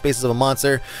within 2 spaces of a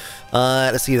monster.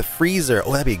 Let's see, the freezer.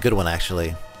 Oh, that'd be a good one,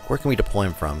 actually. Where can we deploy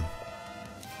him from?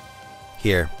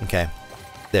 Here. Okay.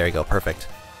 There we go. Perfect.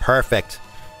 Perfect.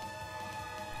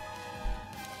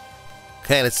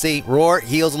 Okay, let's see. Roar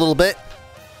heals a little bit.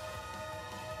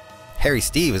 Harry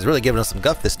Steve is really giving us some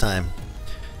guff this time.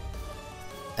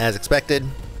 As expected.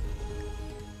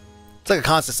 It's like a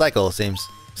constant cycle, it seems.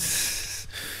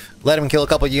 Let him kill a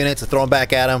couple units and throw them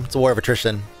back at him. It's a war of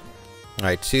attrition.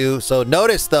 Alright, 2. So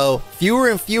notice, though, fewer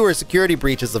and fewer security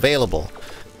breaches available.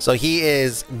 So he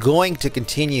is going to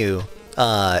continue.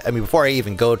 I mean, before I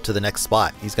even go to the next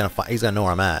spot, he's gonna know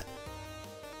where I'm at.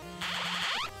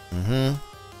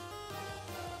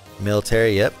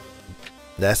 Military, yep.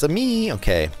 That's a me.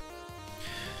 Okay.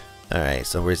 Alright,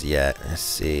 so where's he at? Let's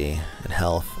see. In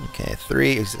health. Okay,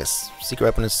 3. He's got secret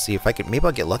weapon. Let's see if I can. Maybe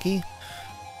I'll get lucky.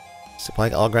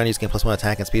 Supply all ground use gain +1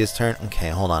 attack and speed his turn. Okay,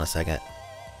 hold on a second.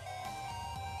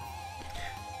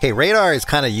 Okay, radar is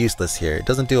kind of useless here. It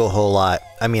doesn't do a whole lot.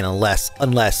 I mean,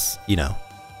 unless, you know,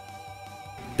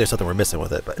 there's something we're missing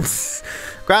with it. But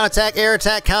ground attack, air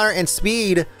attack, counter, and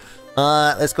speed.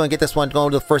 Let's go and get this one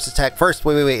going to the first attack first.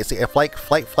 Wait. It's a flight.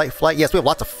 Yes, we have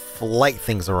lots of flight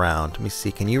things around. Let me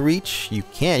see. Can you reach? You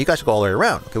can. You guys should go all the way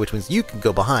around. Okay, which means you can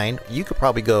go behind. You could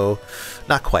probably go,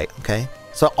 not quite. Okay.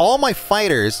 So all my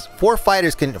fighters, 4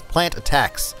 fighters can plant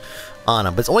attacks on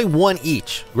them, but it's only 1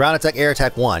 each. Ground attack, air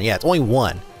attack, 1. Yeah, it's only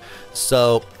 1.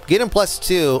 So Get him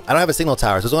 +2. I don't have a signal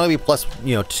tower, so it's only be plus,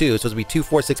 2. So it's be 2,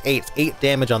 4, 6, 8. It's 8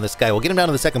 damage on this guy. We'll get him down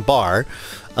to the second bar,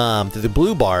 to the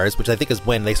blue bars, which I think is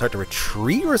when they start to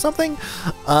retreat or something.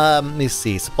 Let me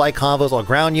see. Supply combos, all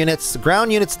ground units.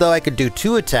 Ground units, though, I could do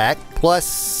 2 attack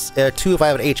plus 2 if I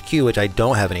have an HQ, which I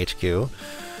don't have an HQ.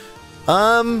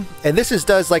 And this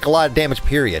does like a lot of damage.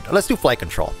 Period. Let's do flight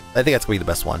control. I think that's gonna be the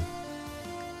best one.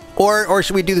 Or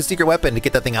should we do the secret weapon to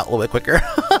get that thing out a little bit quicker?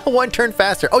 1 turn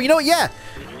faster. Oh, you know what? Yeah.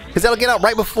 Because that'll get out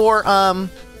right before,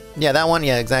 yeah, that one.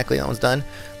 Yeah, exactly. That one's done.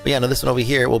 But yeah, no, this one over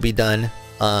here will be done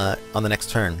on the next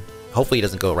turn. Hopefully he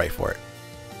doesn't go right for it.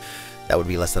 That would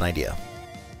be less than ideal.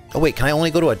 Oh, wait, can I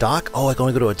only go to a dock? Oh, I can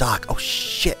only go to a dock. Oh,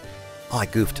 shit. Oh, I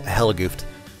goofed. I hella goofed.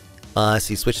 Let's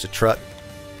see, switch to truck.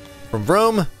 From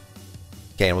Vroom.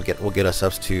 Okay, and we'll get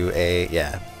ourselves to a,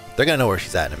 yeah. They're gonna know where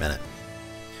she's at in a minute.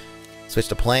 Switch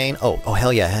to plane. Oh,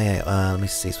 hell yeah, hell yeah. Let me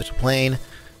see, switch to plane.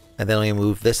 And then let me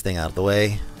move this thing out of the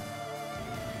way.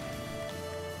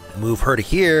 Move her to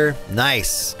here.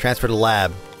 Nice. Transfer to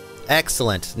lab.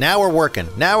 Excellent. Now we're working.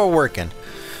 Now we're working.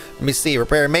 Let me see.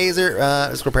 Repair a mazer.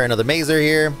 Let's repair another mazer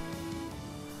here.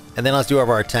 And then let's do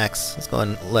our attacks. Let's go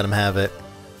and let him have it.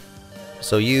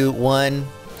 So you, 1.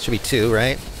 Should be 2,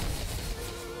 right?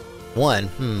 1.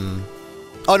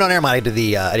 Oh, no, never mind. I did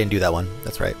the, I didn't do that one.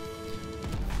 That's right.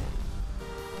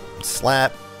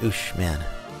 Slap. Oosh, man.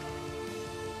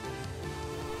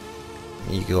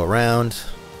 You go around.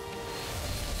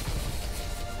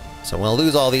 So we'll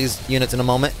lose all these units in a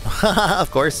moment.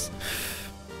 Of course.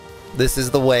 This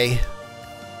is the way.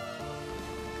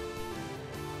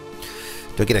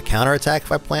 Do I get a counterattack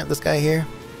if I plant this guy here?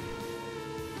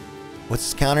 What's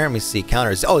his counter? Let me see.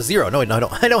 Counter is, oh, 0. No, I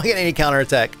don't. I don't get any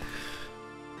counterattack.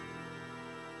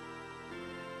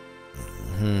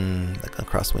 The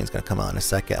crosswing's gonna come out in a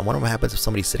second. I wonder what happens if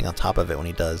somebody's sitting on top of it when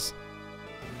he does.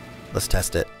 Let's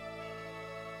test it.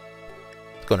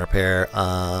 Let's go and repair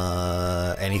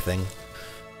anything.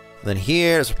 Then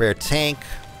here, let's repair tank,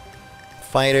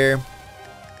 fighter,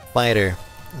 fighter.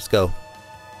 Let's go.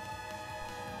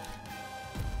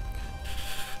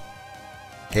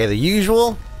 Okay, the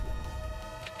usual.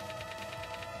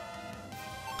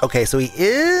 Okay, so he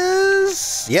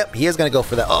is... Yep, he is going to go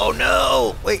for that. Oh,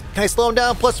 no! Wait, can I slow him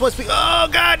down? +1 speed. Oh,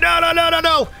 God, no, no, no, no,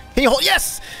 no! Can you hold...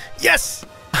 Yes! Yes!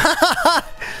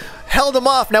 Held him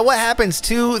off. Now, what happens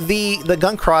to the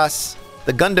gun cross,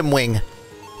 the Gundam wing?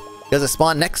 Does it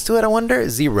spawn next to it, I wonder?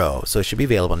 0. So it should be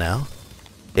available now.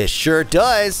 It sure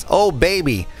does! Oh,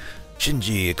 baby!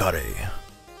 Shinji Ikari.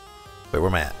 Wait, where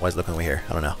am I at? Why is it looking over here?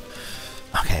 I don't know.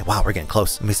 Okay, wow, we're getting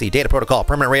close. Let me see. Data protocol.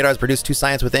 Permanent radars produce 2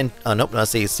 science within. Nope.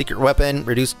 Let's see. Secret weapon.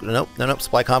 Reduce. Nope. Nope.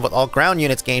 Supply combo with all ground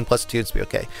units gain +2 to be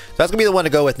okay. So that's going to be the one to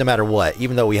go with no matter what,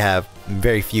 even though we have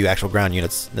very few actual ground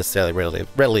units necessarily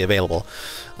readily available.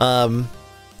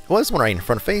 What is this one right in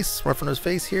front of face? Right in front of his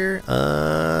face here.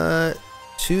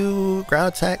 2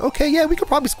 ground attack. Okay, yeah, we could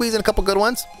probably squeeze in a couple good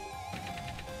ones.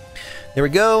 There we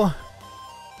go.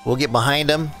 We'll get behind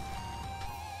him.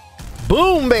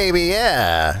 Boom, baby,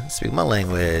 yeah. Speak my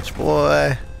language,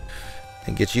 boy.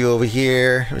 And get you over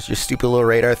here. It's your stupid little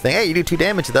radar thing. Hey, you do 2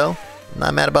 damage, though. I'm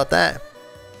not mad about that.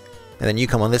 And then you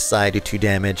come on this side, do 2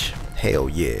 damage. Hell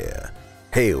yeah.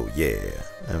 Hell yeah.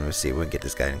 Let me see if we can get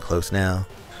this guy in close now.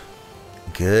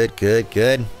 Good, good,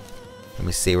 good. Let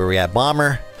me see where we at.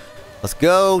 Bomber. Let's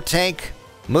go. Tank.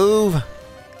 Move.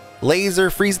 Laser,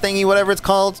 freeze thingy, whatever it's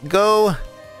called. Go.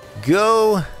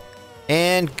 Go.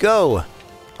 And go.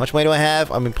 How much money do I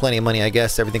have? I mean, plenty of money, I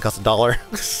guess. Everything costs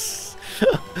 $1.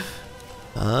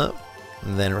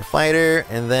 And then a fighter,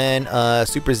 and then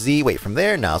Super Z. Wait, from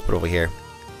there? No, let's put it over here.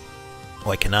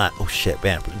 Oh, I cannot. Oh shit,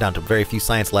 man. Put it down to very few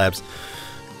science labs.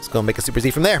 Let's go and make a Super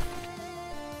Z from there.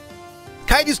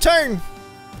 Kaiju's turn!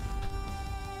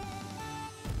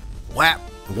 Whap!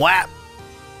 Whap!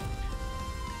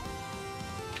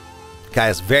 Guy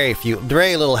has very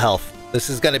little health.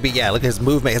 This is gonna be, yeah, look at his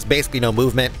movement. He has basically no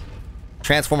movement.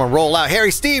 Transform and roll out.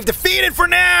 Harry Steve defeated for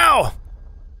now!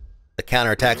 The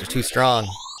counterattacks are too strong.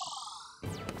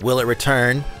 Will it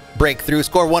return? Breakthrough.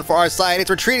 Score 1 for our side.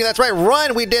 It's retreating. That's right.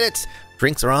 Run. We did it.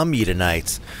 Drinks are on me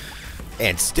tonight.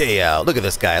 And stay out. Look at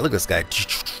this guy. Look at this guy.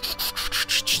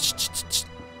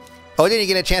 Oh, didn't he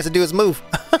get a chance to do his move?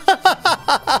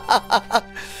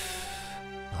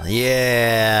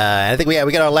 Yeah. I think we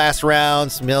got our last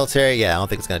rounds. Military. Yeah, I don't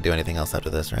think it's going to do anything else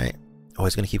after this, right? Oh,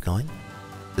 he's going to keep going?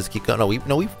 Does it keep going?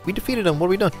 No, we defeated him. What are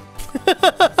we doing?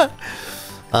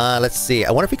 Let's see.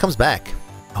 I wonder if he comes back.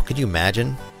 Oh, could you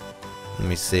imagine? Let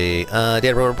me see.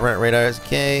 Data radars.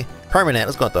 Okay. Permanent.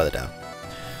 Let's go and throw that down.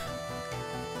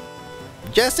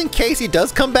 Just in case he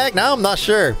does come back. Now I'm not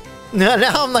sure.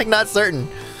 Now I'm like not certain.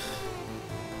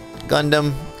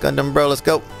 Gundam. Gundam, bro, let's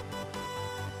go.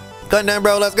 Gundam,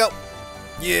 bro, let's go.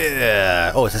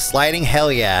 Yeah. Oh, it's a sliding?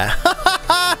 Hell yeah.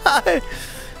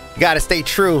 You gotta stay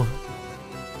true.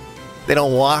 They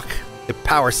don't walk. They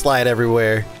power slide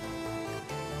everywhere.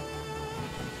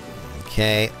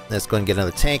 Okay, let's go and get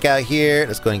another tank out here.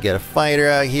 Let's go and get a fighter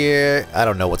out here. I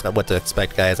don't know what to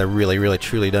expect, guys. I really, really,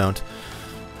 truly don't.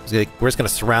 We're just gonna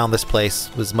surround this place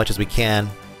as much as we can.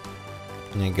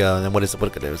 There you go. And then what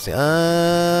could it say?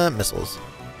 Missiles.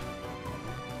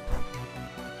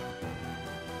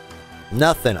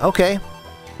 Nothing. Okay.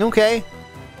 Okay.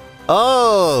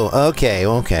 Oh, okay,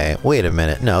 okay. Wait a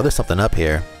minute. No, there's something up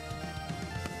here.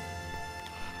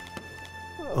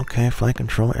 Okay, flight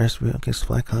control, airspeed. Okay,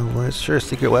 flight convoys. Sure,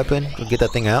 secret weapon. We'll get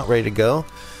that thing out, ready to go.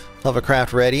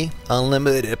 Hovercraft ready.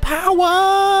 Unlimited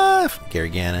power! Gary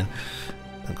Gannon.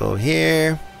 I'll go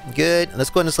here. Good. Let's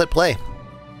go ahead and just let play.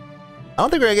 I don't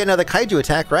think we're gonna get another kaiju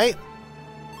attack, right?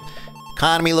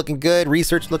 Economy looking good.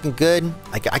 Research looking good.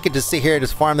 I could just sit here and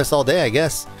just farm this all day, I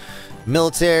guess.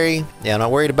 Military. Yeah, I'm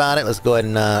not worried about it. Let's go ahead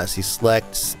and see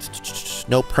select.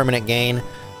 No permanent gain.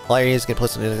 All areas get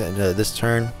plus this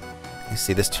turn. You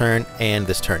see this turn and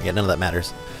this turn. Yeah, none of that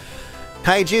matters.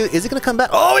 Kaiju, is it gonna come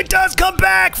back? Oh, it does come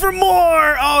back for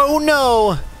more! Oh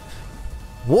no!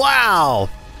 Wow!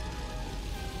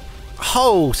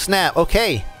 Oh snap!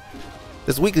 Okay,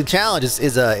 this weekly challenge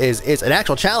is an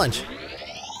actual challenge.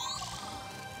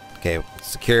 Okay,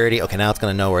 security. Okay, now it's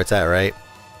gonna know where it's at, right?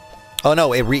 Oh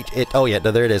no, it reached it. Oh yeah,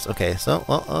 no, there it is. Okay, so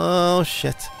oh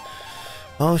shit,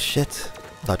 oh shit.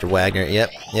 Dr. Wagner. Yep,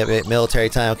 military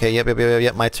time. Okay,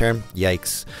 yep. My turn.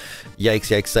 Yikes,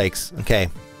 yikes. Okay.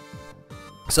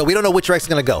 So we don't know which direction it's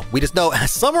gonna go. We just know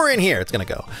somewhere in here it's gonna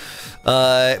go.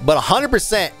 But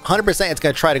 100%, it's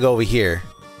gonna try to go over here.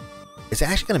 Is it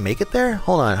actually gonna make it there?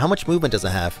 Hold on. How much movement does it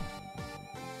have?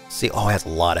 See, oh, it has a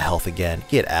lot of health again.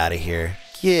 Get out of here.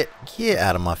 Get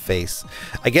out of my face.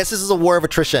 I guess this is a war of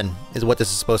attrition, is what this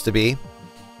is supposed to be.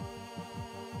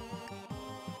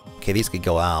 Okay, these could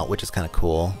go out, which is kind of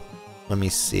cool. Let me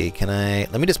see.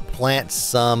 Let me just plant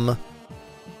some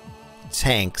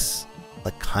tanks,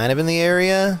 like kind of in the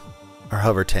area, or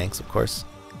hover tanks, of course.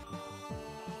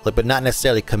 But not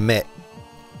necessarily commit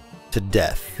to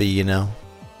death. You know.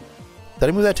 Did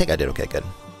I move that tank? I did. Okay, good.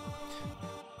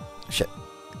 Shit.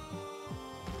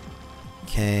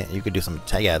 Okay, you could do some.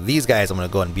 Yeah, these guys, I'm gonna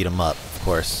go ahead and beat them up, of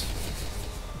course.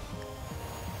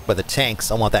 But the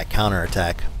tanks, I want that counter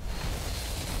attack.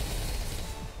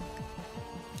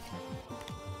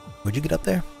 Would you get up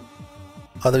there?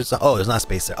 Oh, there's not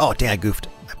space there. Oh, dang, I goofed.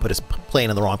 I put his plane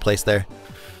in the wrong place there.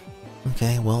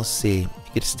 Okay, well, let's see. You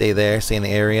could stay there, stay in the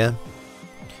area.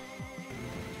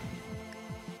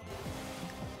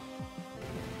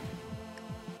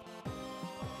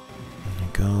 There you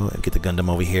go. And get the Gundam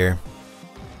over here.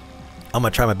 I'm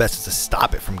gonna try my best to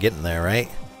stop it from getting there, right?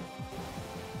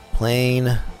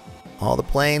 Plane. All the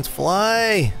planes,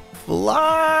 fly!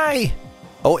 Fly!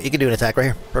 Oh, you can do an attack right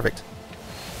here. Perfect.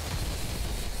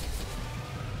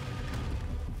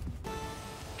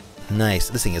 Nice.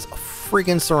 This thing is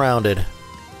freaking surrounded.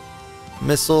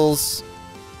 Missiles.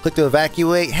 Click to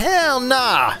evacuate. Hell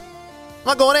nah! I'm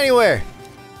not going anywhere!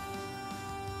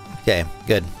 Okay,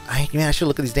 good. I should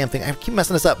look at these damn things. I keep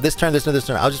messing this up. This turn, this turn, this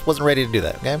turn. I just wasn't ready to do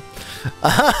that, okay?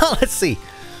 Let's see.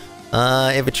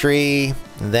 Infantry.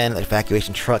 And then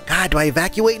evacuation truck. God, do I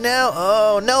evacuate now?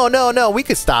 Oh, no. We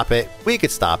could stop it.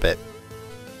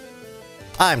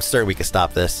 I'm certain we could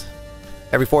stop this.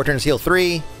 Every 4 turns heal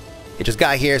 3. It just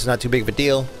got here, so not too big of a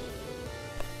deal.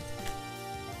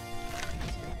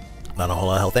 Not a whole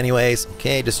lot of health anyways.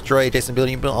 Okay, destroy adjacent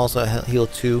building, but also heal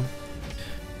 2.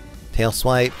 Tail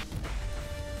swipe.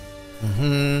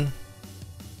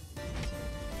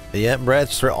 Yeah,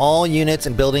 breaths for all units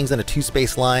and buildings in a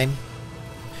 2-space line.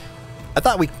 I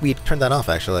thought we turned that off,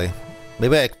 actually.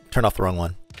 Maybe I turned off the wrong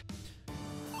one.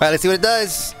 Alright, let's see what it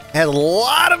does. It has a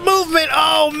lot of movement!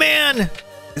 Oh, man!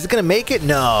 Is it gonna make it?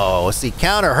 No. Let's see.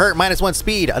 Counter, hurt, -1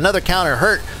 speed. Another counter,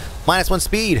 hurt, -1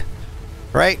 speed.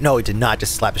 Right? No, it did not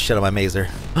just slap the shit out of my Mazer.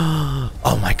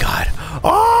 Oh my god.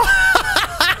 Oh!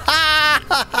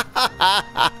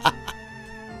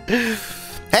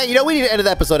 Hey, you know, we need to end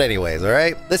the episode anyways,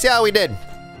 alright? Let's see how we did.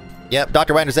 Yep,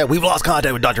 Dr. Wagner said, we've lost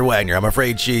contact with Dr. Wagner. I'm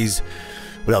afraid she's...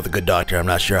 Without the good doctor, I'm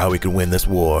not sure how we can win this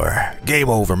war. Game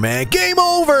over, man. Game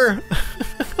over!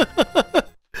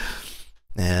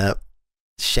 Yep.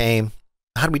 Shame.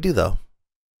 How do we do, though?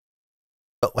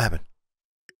 Oh, what happened?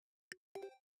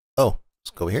 Oh,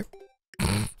 let's go over here.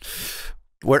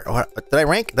 Where did I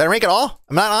rank? Did I rank at all?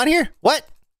 I'm not on here? What?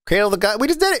 Cradle the God. We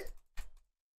just did it.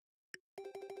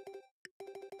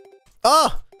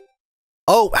 Oh.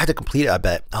 Oh, I had to complete it, I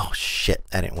bet. Oh, shit.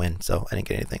 I didn't win, so I didn't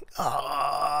get anything.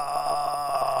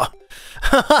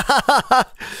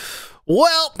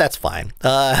 Well, that's fine.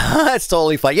 That's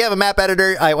totally fine. You have a map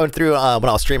editor. I went through, when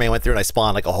I was streaming, I went through and I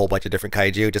spawned like a whole bunch of different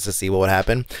kaiju just to see what would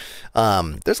happen.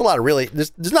 There's a lot of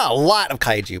there's not a lot of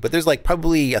kaiju, but there's like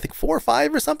probably, I think 4 or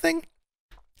 5 or something.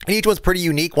 And each one's pretty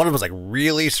unique. One of them was like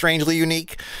really strangely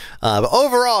unique. But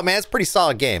overall, man, it's a pretty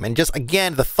solid game. And just,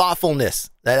 again, the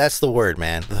thoughtfulness. That's the word,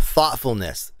 man. The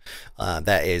thoughtfulness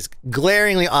that is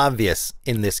glaringly obvious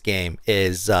in this game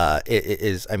is I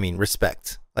mean,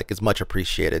 respect. Like, it's much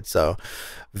appreciated. So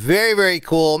very, very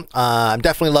cool. I'm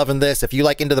definitely loving this. If you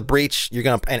like Into the Breach, you're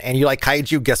gonna and you like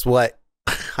kaiju, guess what?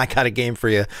 I got a game for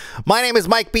you. My name is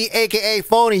Mike B, aka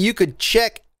Fony. You could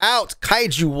check out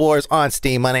Kaiju Wars on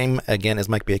Steam. My name again is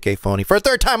Mike B, aka Fony. For a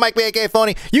third time, Mike B, aka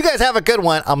Fony. You guys have a good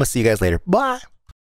one. I'm gonna see you guys later. Bye.